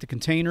going to check the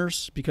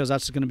containers because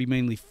that's going to be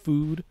mainly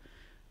food.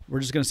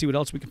 We're just going to see what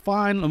else we can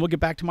find, and we'll get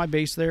back to my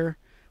base there.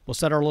 We'll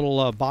set our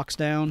little box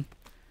down.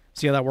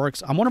 See how that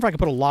works. I'm wondering if I can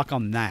put a lock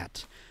on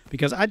that.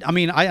 Because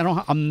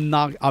I'm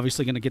not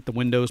obviously going to get the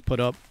windows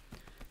put up.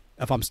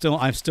 If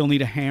I still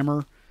need a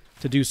hammer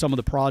to do some of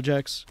the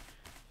projects.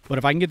 But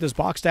if I can get this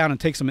box down and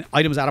take some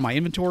items out of my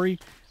inventory,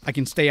 I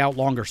can stay out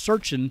longer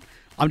searching.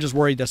 I'm just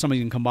worried that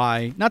somebody's going to come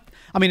by.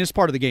 It's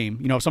part of the game.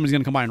 You know, if somebody's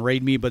going to come by and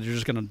raid me, but they're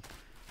just going to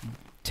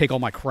take all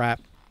my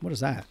crap. What is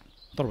that?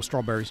 I thought it was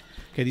strawberries.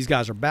 Okay, these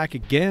guys are back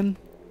again.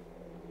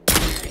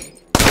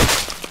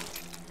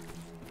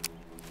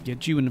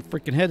 Get you in the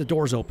freaking head. The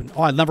door's open.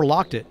 Oh, I never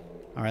locked it.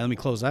 All right, let me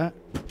close that.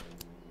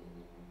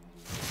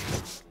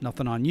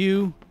 Nothing on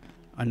you.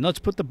 And let's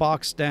put the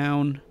box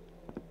down.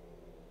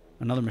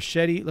 Another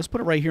machete. Let's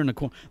put it right here in the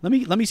corner. Let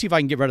me see if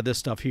I can get rid of this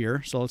stuff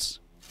here. So let's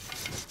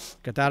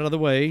get that out of the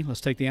way.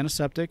 Let's take the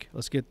antiseptic.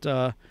 Let's get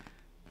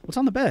what's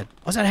on the bed?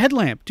 Oh, is that a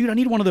headlamp? Dude, I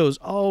need one of those.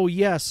 Oh,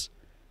 yes.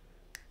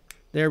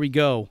 There we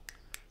go.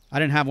 I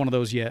didn't have one of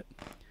those yet.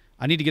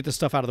 I need to get this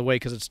stuff out of the way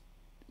because it's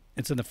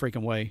in the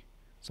freaking way.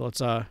 So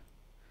let's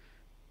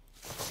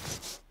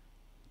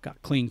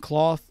got clean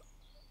cloth.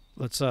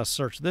 Let's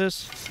search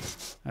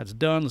this. That's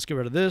done. Let's get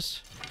rid of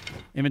this.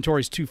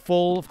 Inventory's too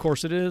full. Of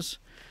course it is.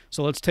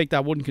 So let's take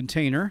that wooden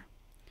container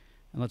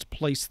and let's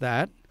place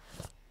that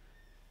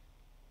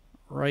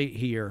right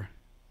here.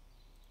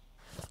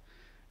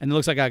 And it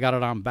looks like I got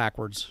it on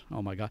backwards.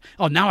 Oh my god.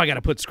 Oh, now I got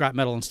to put scrap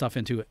metal and stuff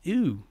into it.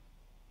 Ew.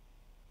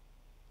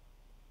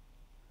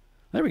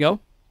 There we go.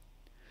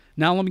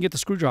 Now let me get the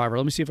screwdriver.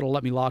 Let me see if it'll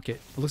let me lock it.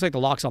 It looks like the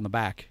lock's on the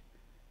back.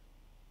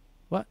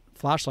 What?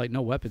 Flashlight,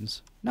 no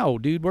weapons. No,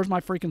 dude, where's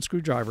my freaking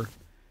screwdriver?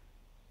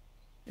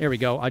 There we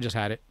go. I just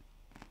had it.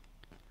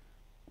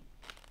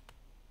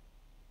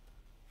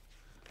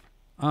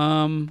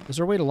 Is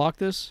there a way to lock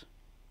this?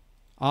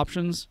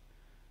 Options.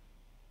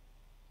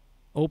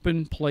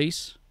 Open,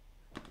 place.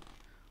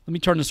 Let me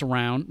turn this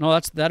around. No,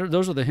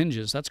 those are the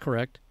hinges. That's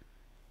correct.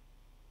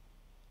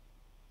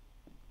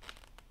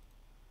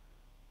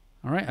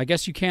 All right, I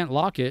guess you can't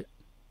lock it.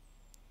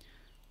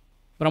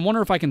 But I'm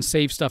wondering if I can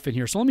save stuff in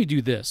here. So let me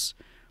do this.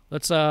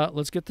 Let's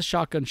get the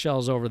shotgun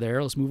shells over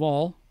there. Let's move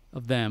all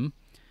of them.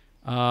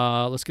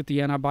 Let's get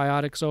the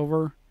antibiotics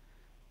over.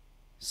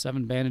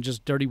 7 bandages,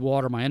 dirty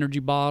water, my energy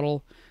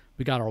bottle.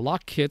 We got our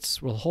lock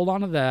kits. We'll hold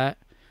on to that.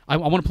 I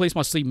want to place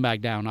my sleeping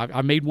bag down.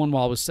 I made one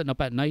while I was sitting up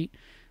at night.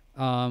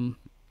 But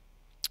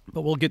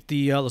we'll get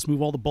the, let's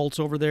move all the bolts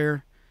over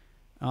there.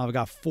 We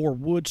got 4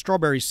 wood,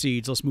 strawberry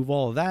seeds. Let's move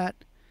all of that.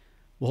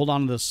 We'll hold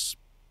on to this.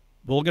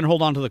 We're going to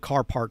hold on to the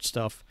car part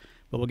stuff,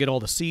 but we'll get all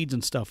the seeds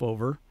and stuff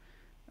over.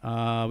 We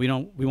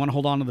want to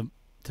hold on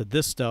to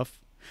this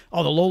stuff.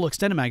 Oh, the Lola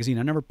extended magazine.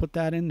 I never put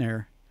that in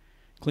there.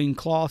 Clean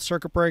cloth,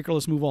 circuit breaker.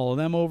 Let's move all of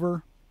them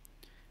over.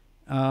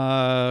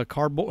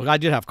 Cardboard. I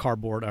did have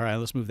cardboard. All right,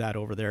 let's move that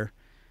over there.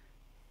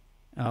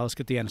 Let's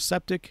get the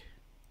antiseptic.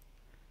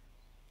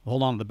 We'll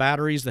hold on to the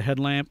batteries, the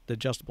headlamp, the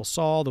adjustable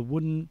saw, the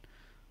wooden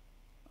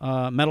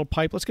metal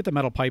pipe. Let's get the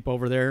metal pipe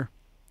over there.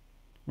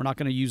 We're not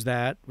going to use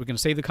that. We're going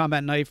to save the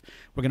combat knife.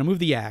 We're going to move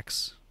the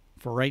axe.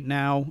 For right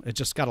now, it's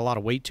just got a lot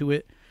of weight to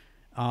it.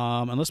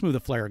 And let's move the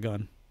flare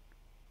gun.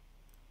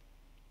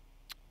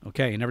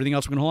 Okay, and everything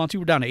else we're going to hold on to.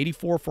 We're down to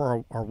 84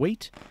 for our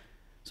weight.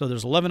 So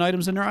there's 11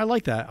 items in there. I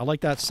like that. I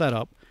like that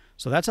setup.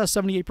 So that's at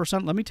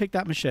 78%. Let me take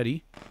that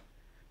machete.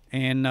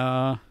 And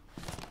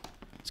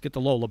let's get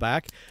the Lola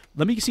back.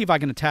 Let me see if I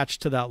can attach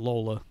to that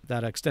Lola,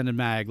 that extended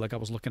mag like I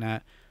was looking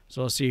at.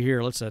 So let's see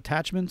here. Let's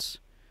attachments.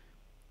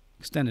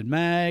 Extended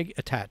mag.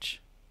 Attach.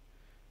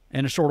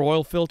 And a short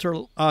oil filter.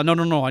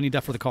 No. I need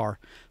that for the car.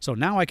 So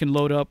now I can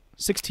load up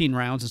 16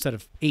 rounds instead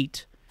of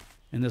 8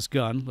 in this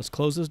gun. Let's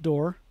close this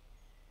door.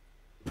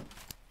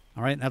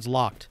 All right, that's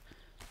locked.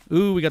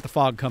 Ooh, we got the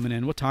fog coming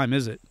in. What time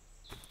is it?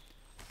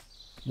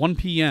 1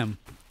 p.m.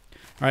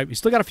 All right, we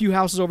still got a few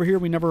houses over here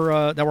we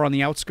never that were on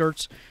the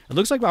outskirts. It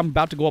looks like I'm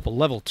about to go up a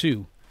level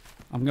 2.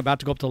 I'm about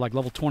to go up to like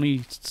level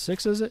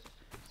 26, is it?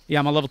 Yeah,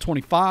 I'm on level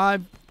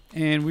 25,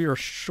 and we are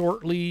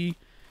shortly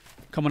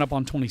coming up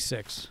on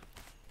 26.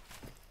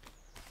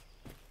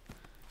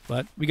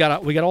 But we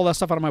got all that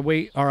stuff out of my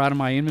weight or out of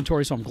my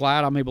inventory, so I'm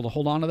glad I'm able to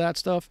hold on to that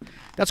stuff.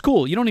 That's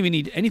cool. You don't even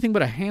need anything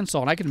but a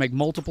handsaw, and I can make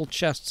multiple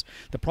chests.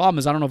 The problem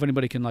is I don't know if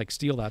anybody can like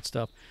steal that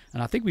stuff.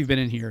 And I think we've been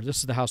in here. This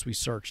is the house we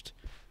searched.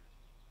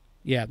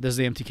 Yeah, this is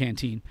the empty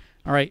canteen.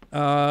 All right,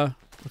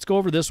 let's go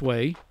over this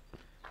way.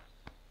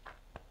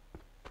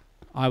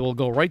 I will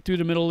go right through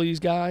the middle of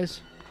these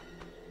guys.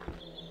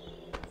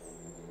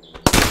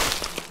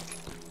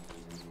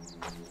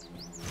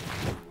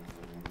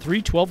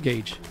 Three 12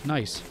 gauge.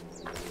 Nice.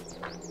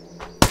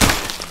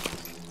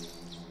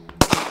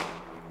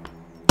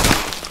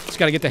 Just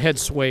got to get the head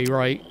sway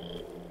right.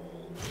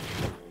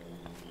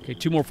 Okay,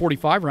 2 more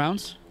 45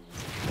 rounds.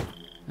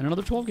 And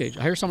another 12 gauge.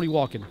 I hear somebody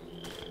walking.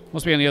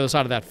 Must be on the other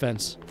side of that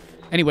fence.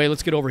 Anyway,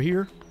 let's get over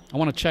here. I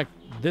want to check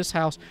this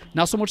house.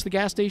 Not so much the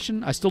gas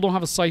station. I still don't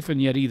have a siphon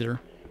yet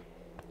either.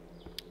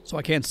 So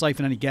I can't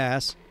siphon any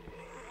gas.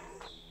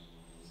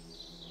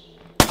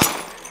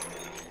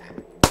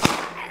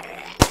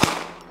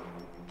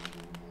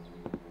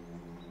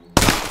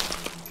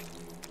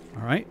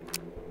 All right.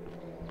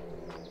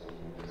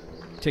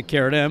 Take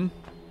care of them.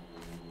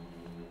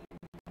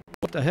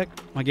 What the heck?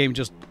 My game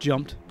just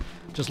jumped.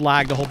 Just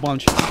lagged a whole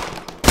bunch.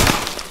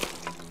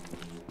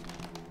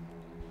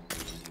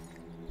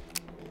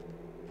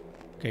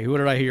 Okay, who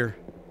did I hear?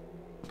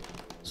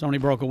 Somebody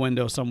broke a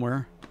window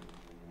somewhere.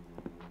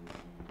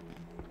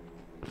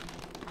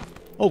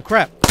 Oh,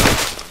 crap.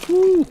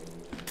 Woo.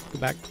 Go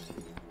back.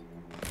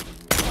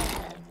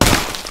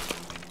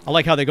 I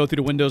like how they go through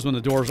the windows when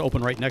the doors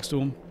open right next to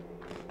them.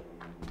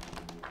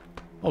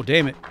 Oh,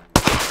 damn it.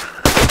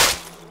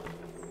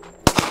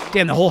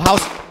 Damn, the whole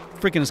house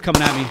freaking is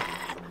coming at me.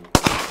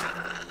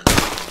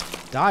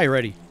 Die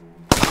already.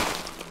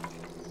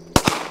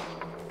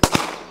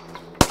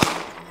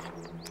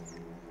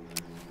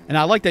 And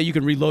I like that you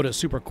can reload it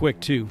super quick,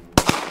 too.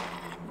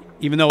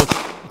 Even though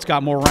it's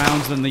got more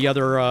rounds than the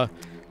other,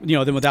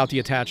 than without the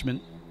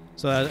attachment.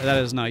 So that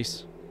is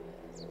nice.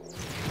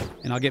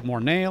 And I'll get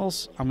more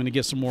nails. I'm going to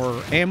get some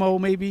more ammo,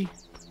 maybe.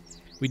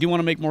 We do want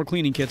to make more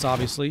cleaning kits,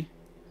 obviously.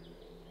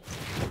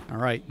 All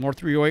right, more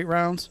 308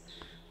 rounds.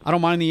 I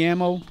don't mind the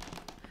ammo.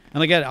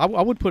 And again, I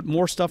would put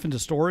more stuff into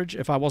storage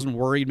if I wasn't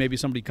worried maybe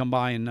somebody come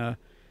by and...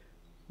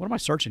 what am I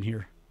searching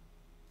here?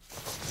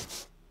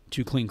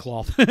 Too clean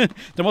cloth. There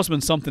must have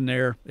been something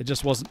there. It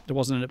just wasn't... There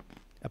wasn't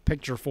a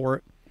picture for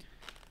it.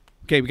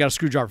 Okay, we got a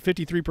screwdriver.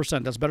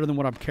 53%. That's better than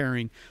what I'm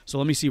carrying. So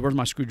let me see. Where's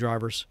my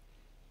screwdrivers?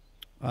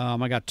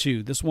 I got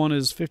 2. This one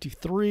is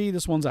 53.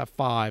 This one's at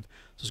 5. So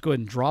let's go ahead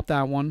and drop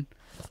that one.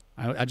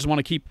 I just want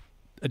to keep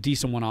a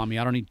decent one on me.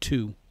 I don't need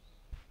 2.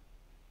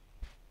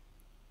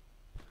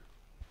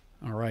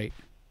 All right.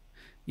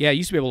 Yeah, I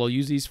used to be able to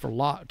use these for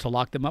to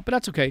lock them up, but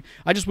that's okay.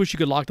 I just wish you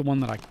could lock the one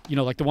that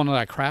like the one that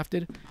I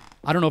crafted.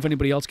 I don't know if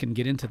anybody else can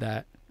get into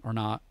that or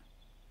not.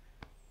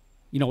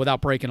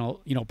 Without breaking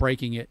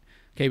it.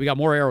 Okay, we got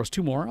more arrows.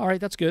 2 more. All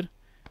right, that's good.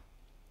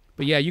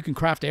 But yeah, you can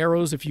craft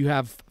arrows if you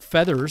have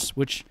feathers,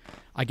 which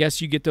I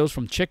guess you get those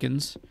from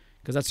chickens,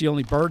 because that's the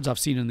only birds I've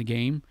seen in the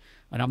game.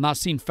 And I've not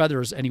seen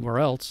feathers anywhere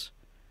else.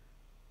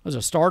 There's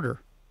a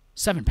starter.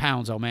 7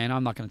 pounds, oh man,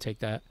 I'm not going to take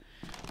that.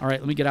 All right,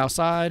 let me get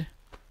outside.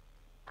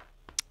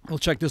 We'll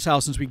check this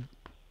house since we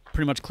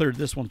pretty much cleared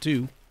this one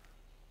too.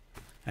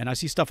 And I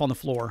see stuff on the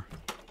floor.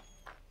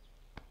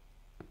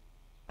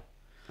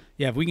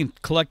 Yeah, if we can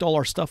collect all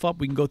our stuff up,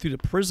 we can go through the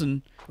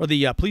prison or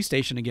the police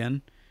station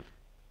again.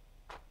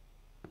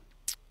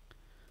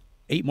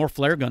 8 more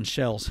flare gun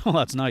shells. Oh,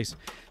 that's nice.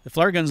 The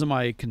flare gun's in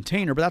my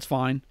container, but that's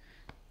fine.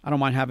 I don't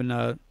mind having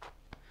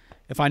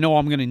if I know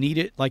I'm going to need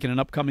it, like in an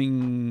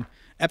upcoming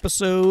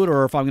episode,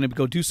 or if I'm going to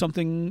go do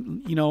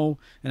something, and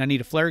I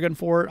need a flare gun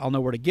for it, I'll know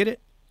where to get it,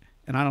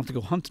 and I don't have to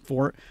go hunting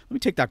for it. Let me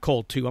take that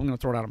coal, too. I'm going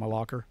to throw it out of my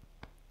locker.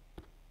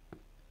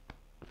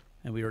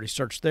 And we already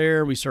searched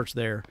there. We searched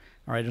there.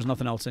 All right, there's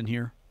nothing else in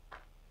here.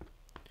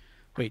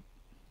 Wait,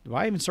 do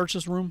I even search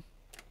this room?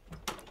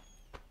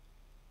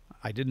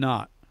 I did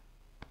not.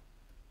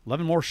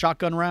 11 more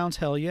shotgun rounds?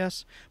 Hell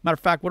yes. Matter of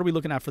fact, what are we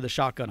looking at for the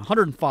shotgun?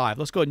 105.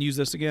 Let's go ahead and use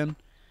this again.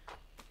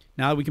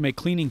 Now we can make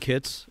cleaning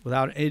kits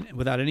without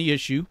any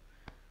issue.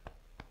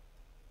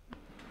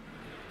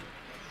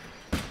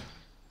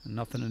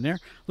 Nothing in there.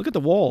 Look at the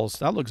walls.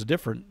 That looks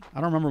different.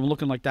 I don't remember them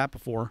looking like that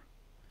before.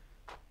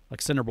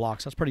 Like cinder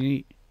blocks. That's pretty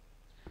neat.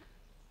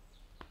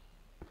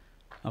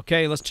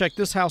 Okay, let's check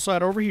this house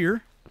out over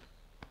here.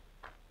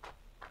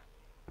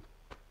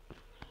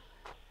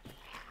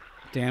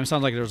 Damn,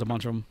 sounds like there's a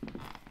bunch of them.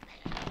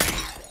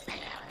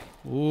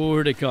 Ooh,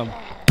 here they come.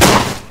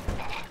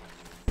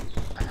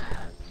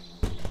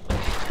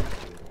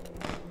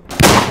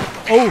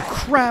 Oh,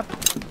 crap.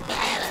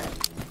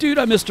 Dude,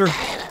 I missed her.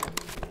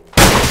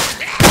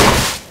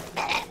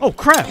 Oh,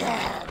 crap.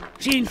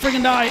 She ain't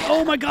friggin' died.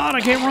 Oh, my God,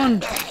 I can't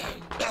run.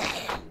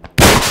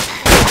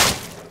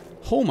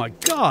 Oh, my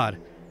God.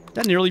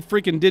 That nearly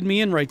freaking did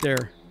me in right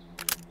there.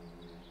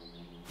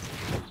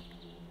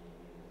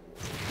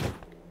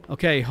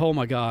 Okay, oh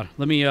my God.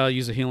 Let me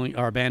use a healing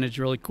or a bandage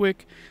really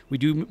quick. We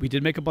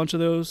did make a bunch of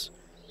those,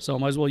 so I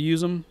might as well use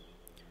them.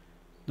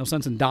 No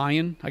sense in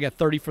dying. I got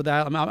 30 for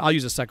that. I'll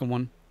use a second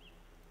one.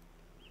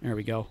 There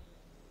we go.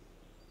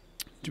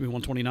 Do we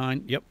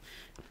 129? Yep.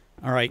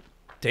 All right.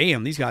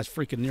 Damn, these guys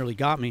freaking nearly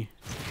got me.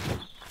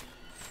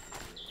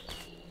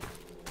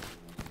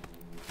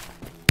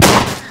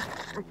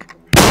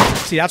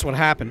 See, that's what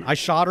happened. I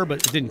shot her,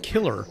 but it didn't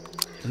kill her.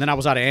 And then I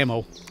was out of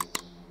ammo.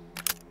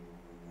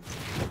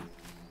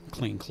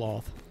 Clean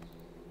cloth.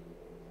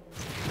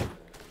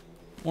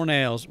 More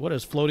nails. What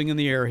is floating in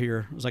the air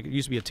here? It was like it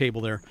used to be a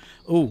table there.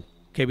 Oh,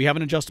 okay, we have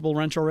an adjustable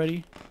wrench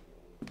already.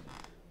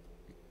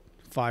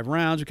 5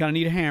 rounds. We kind of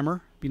need a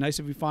hammer. Be nice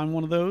if we find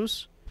one of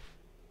those.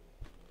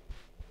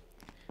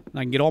 And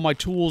I can get all my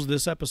tools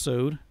this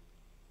episode.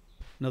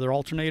 Another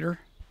alternator.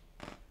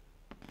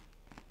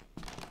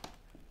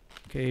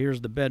 Okay,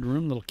 here's the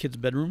bedroom, little kid's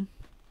bedroom.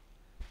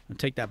 I'll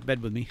take that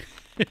bed with me.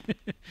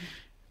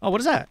 Oh, what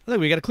is that?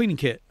 Look, we got a cleaning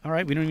kit. All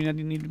right, we don't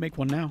even need to make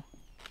one now.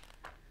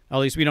 At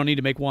least we don't need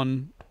to make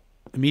one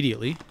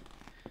immediately.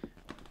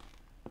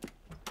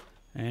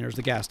 And there's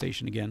the gas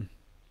station again.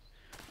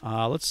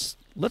 Let's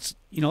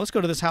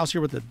go to this house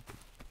here with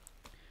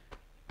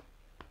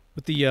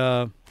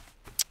the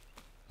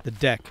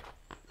deck.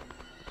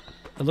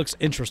 It looks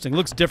interesting. It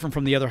looks different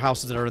from the other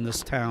houses that are in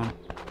this town.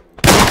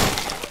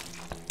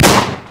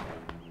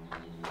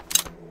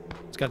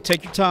 Just got to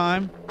take your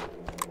time.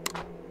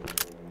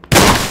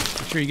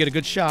 Make sure you get a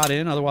good shot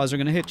in, otherwise they're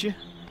going to hit you.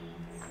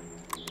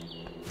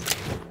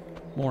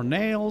 More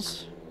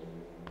nails.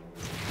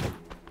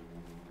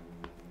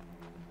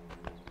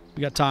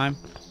 We got time.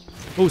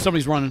 Oh,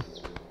 somebody's running.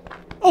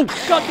 Oh,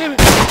 God damn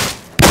it.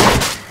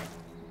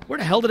 Where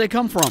the hell did they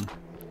come from?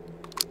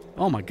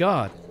 Oh, my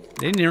God.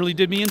 They nearly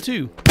did me in,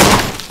 too.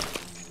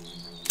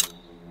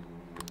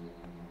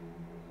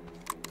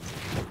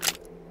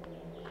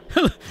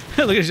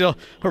 Look at her,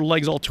 her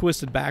legs all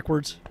twisted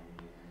backwards.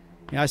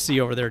 Yeah, I see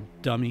you over there,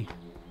 dummy.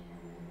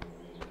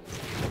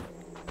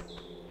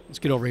 Let's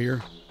get over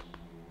here.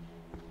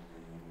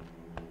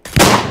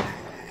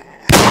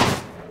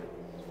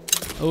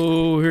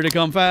 Oh, here they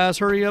come fast.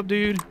 Hurry up,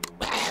 dude.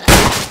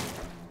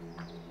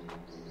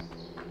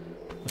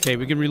 Okay,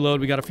 we can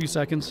reload. We got a few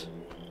seconds.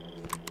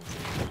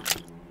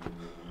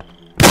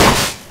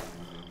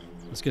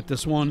 Let's get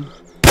this one.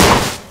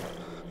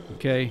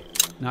 Okay,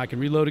 now I can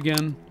reload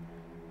again.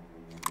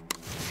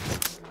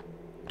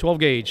 12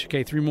 gauge.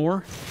 Okay, 3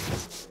 more.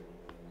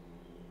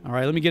 All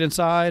right, let me get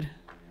inside.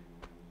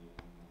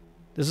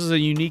 This is a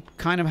unique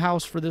kind of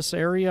house for this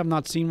area. I've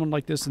not seen one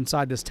like this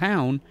inside this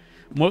town.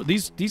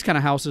 These kind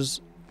of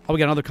houses... Oh, we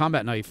got another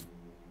combat knife.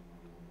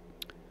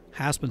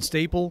 Hasp and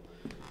staple.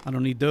 I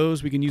don't need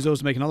those. We can use those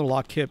to make another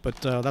lock kit, but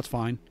that's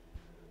fine.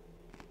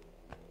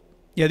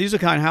 Yeah, these are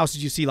the kind of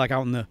houses you see like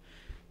out in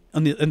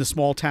the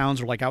small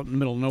towns or like out in the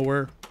middle of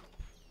nowhere.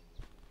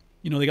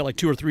 You know, they got like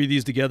 2 or 3 of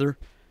these together.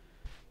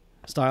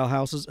 Style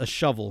houses. A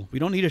shovel. We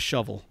don't need a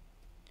shovel.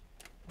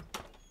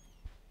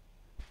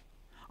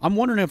 I'm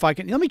wondering if I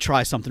can... Let me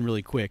try something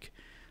really quick.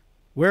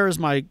 Where is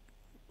my...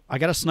 I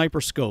got a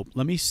sniper scope.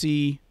 Let me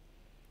see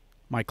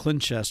my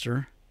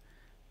Clinchester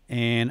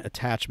and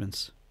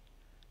attachments.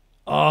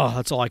 Oh,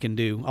 that's all I can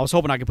do. I was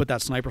hoping I could put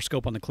that sniper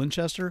scope on the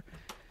Clinchester,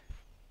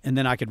 and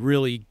then I could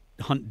really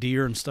hunt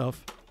deer and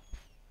stuff.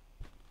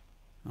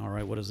 All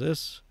right, what is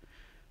this?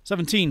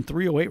 17,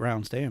 308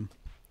 rounds. Damn.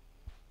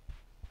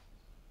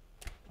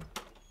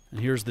 And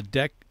here's the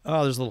deck.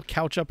 Oh, there's a little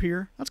couch up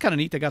here. That's kind of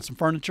neat. They got some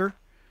furniture.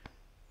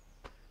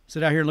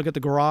 Sit out here and look at the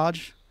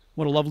garage.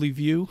 What a lovely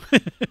view.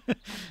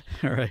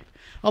 All right.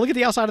 I'll look at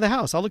the outside of the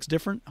house. That looks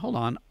different. Hold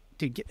on.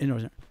 Dude, get in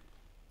there.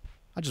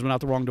 I just went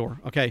out the wrong door.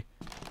 Okay.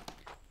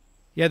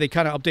 Yeah, they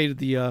kind of updated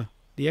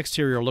the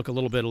exterior look a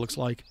little bit, it looks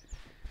like.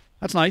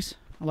 That's nice.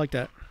 I like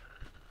that.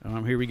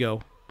 Here we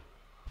go.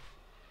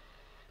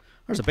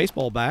 There's a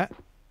baseball bat.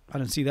 I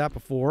didn't see that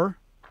before.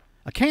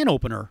 A can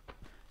opener.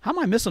 How am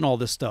I missing all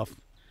this stuff?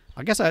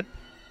 I guess I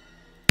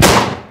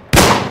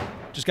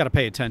just got to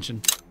pay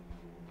attention.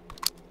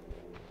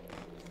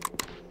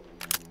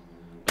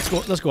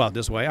 Let's go out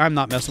this way. I'm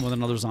not messing with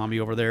another zombie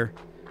over there.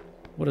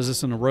 What is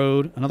this in the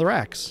road? Another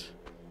axe.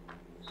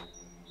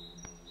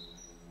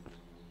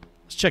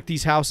 Let's check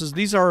these houses.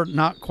 These are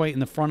not quite in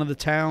the front of the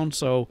town,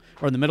 or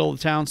in the middle of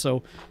the town,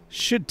 so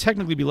should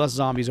technically be less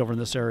zombies over in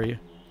this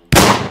area.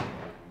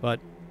 But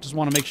just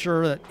want to make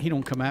sure that he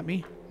don't come at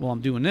me while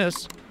I'm doing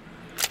this.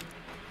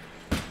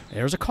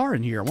 There's a car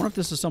in here. I wonder if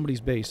this is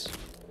somebody's base.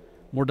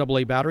 More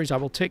AA batteries. I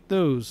will take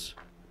those.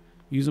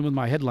 Use them with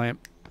my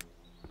headlamp.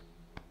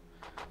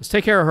 Let's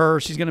take care of her.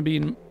 She's going to be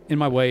in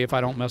my way if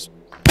I don't mess...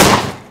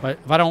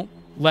 If I don't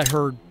let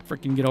her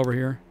freaking get over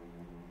here.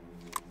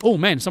 Oh,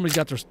 man. Somebody's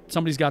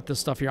got this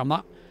stuff here. I'm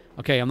not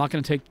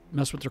going to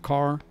mess with their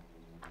car.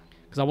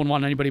 Because I wouldn't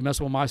want anybody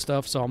messing with my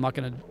stuff, so I'm not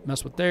going to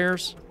mess with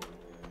theirs.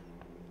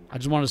 I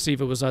just wanted to see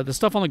if it was... the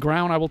stuff on the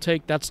ground I will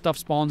take. That stuff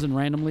spawns in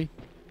randomly.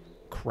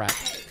 Crap.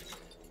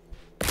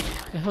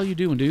 What the hell are you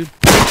doing, dude?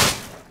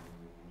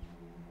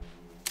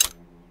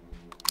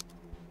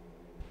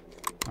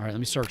 Alright, let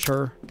me search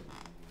her.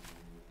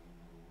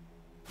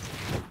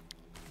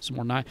 Some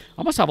more 9.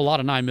 I must have a lot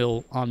of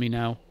 9mm on me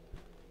now.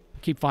 I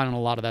keep finding a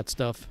lot of that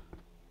stuff.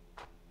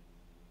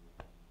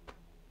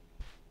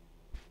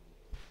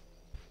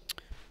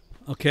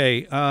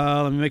 Okay,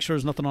 let me make sure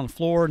there's nothing on the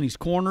floor in these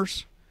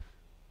corners.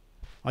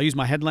 I'll use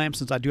my headlamp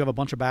since I do have a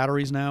bunch of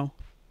batteries now.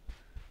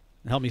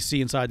 Help me see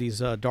inside these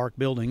dark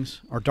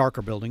buildings, or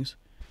darker buildings.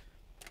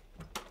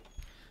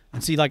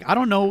 And see, like, I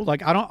don't know,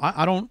 like,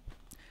 I don't,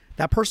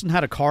 that person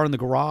had a car in the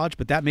garage,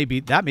 but that may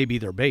be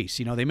their base.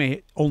 You know, they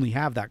may only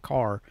have that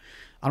car.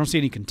 I don't see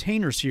any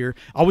containers here.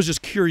 I was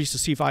just curious to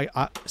see if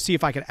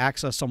I could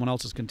access someone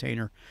else's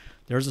container.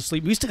 There's a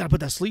sleep. We still got to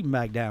put that sleeping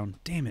bag down.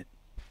 Damn it.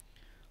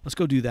 Let's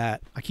go do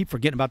that. I keep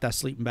forgetting about that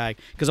sleeping bag.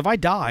 Because if I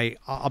die,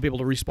 I'll be able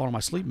to respawn on my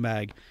sleeping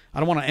bag. I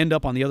don't want to end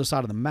up on the other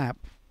side of the map.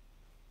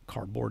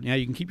 Cardboard. Yeah,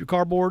 you can keep your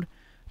cardboard.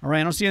 All right,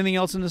 I don't see anything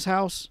else in this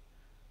house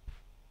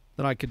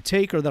that I could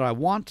take or that I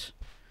want.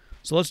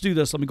 So let's do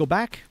this. Let me go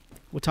back.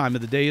 What time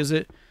of the day is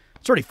it?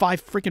 It's already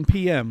 5 freaking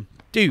p.m.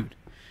 Dude.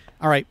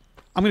 All right,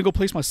 I'm going to go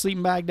place my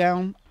sleeping bag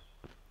down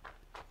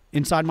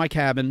inside my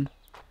cabin.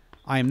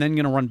 I am then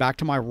going to run back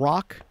to my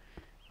rock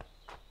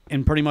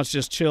and pretty much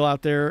just chill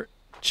out there.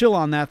 Chill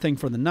on that thing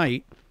for the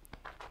night.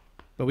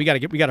 But we got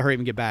to hurry up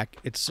and get back.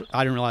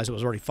 I didn't realize it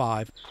was already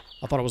 5.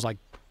 I thought it was like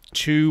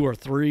 2 or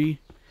 3.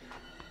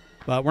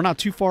 But we're not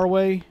too far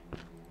away.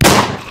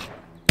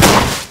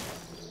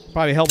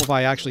 Probably help if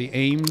I actually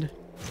aimed.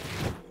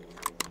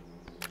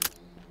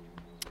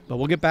 But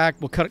we'll get back.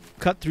 We'll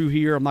cut through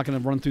here. I'm not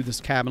going to run through this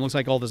cabin. Looks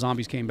like all the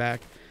zombies came back.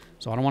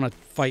 So I don't want to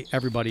fight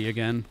everybody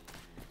again.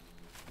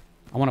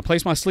 I want to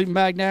place my sleeping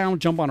bag down,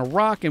 jump on a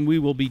rock, and we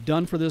will be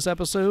done for this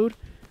episode.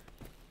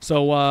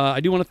 So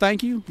I do want to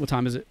thank you. What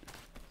time is it?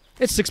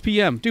 It's 6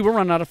 p.m. Dude, we're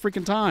running out of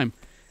freaking time.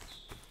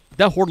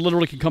 That horde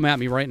literally can come at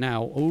me right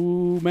now.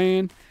 Oh,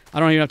 man. I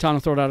don't even have time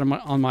to throw it out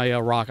on my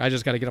rock. I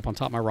just got to get up on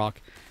top of my rock.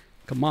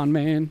 Come on,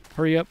 man.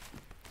 Hurry up.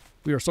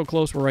 We are so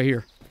close. We're right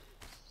here.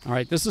 All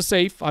right, this is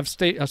safe. I've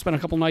spent a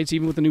couple nights,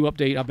 even with the new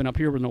update. I've been up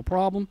here with no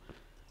problem.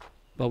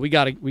 But we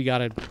gotta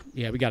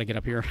get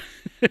up here.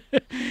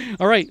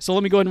 All right, so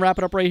let me go ahead and wrap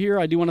it up right here.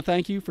 I do want to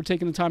thank you for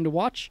taking the time to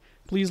watch.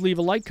 Please leave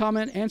a like,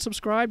 comment, and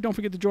subscribe. Don't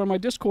forget to join my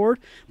Discord.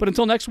 But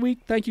until next week,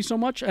 thank you so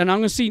much. And I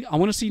want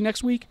to see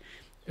next week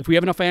if we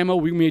have enough ammo.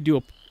 We may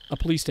do a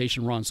police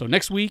station run. So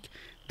next week,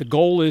 the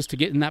goal is to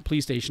get in that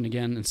police station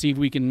again and see if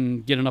we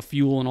can get enough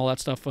fuel and all that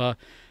stuff to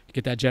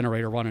get that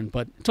generator running.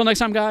 But until next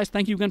time, guys,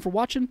 thank you again for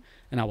watching,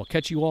 and I will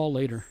catch you all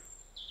later.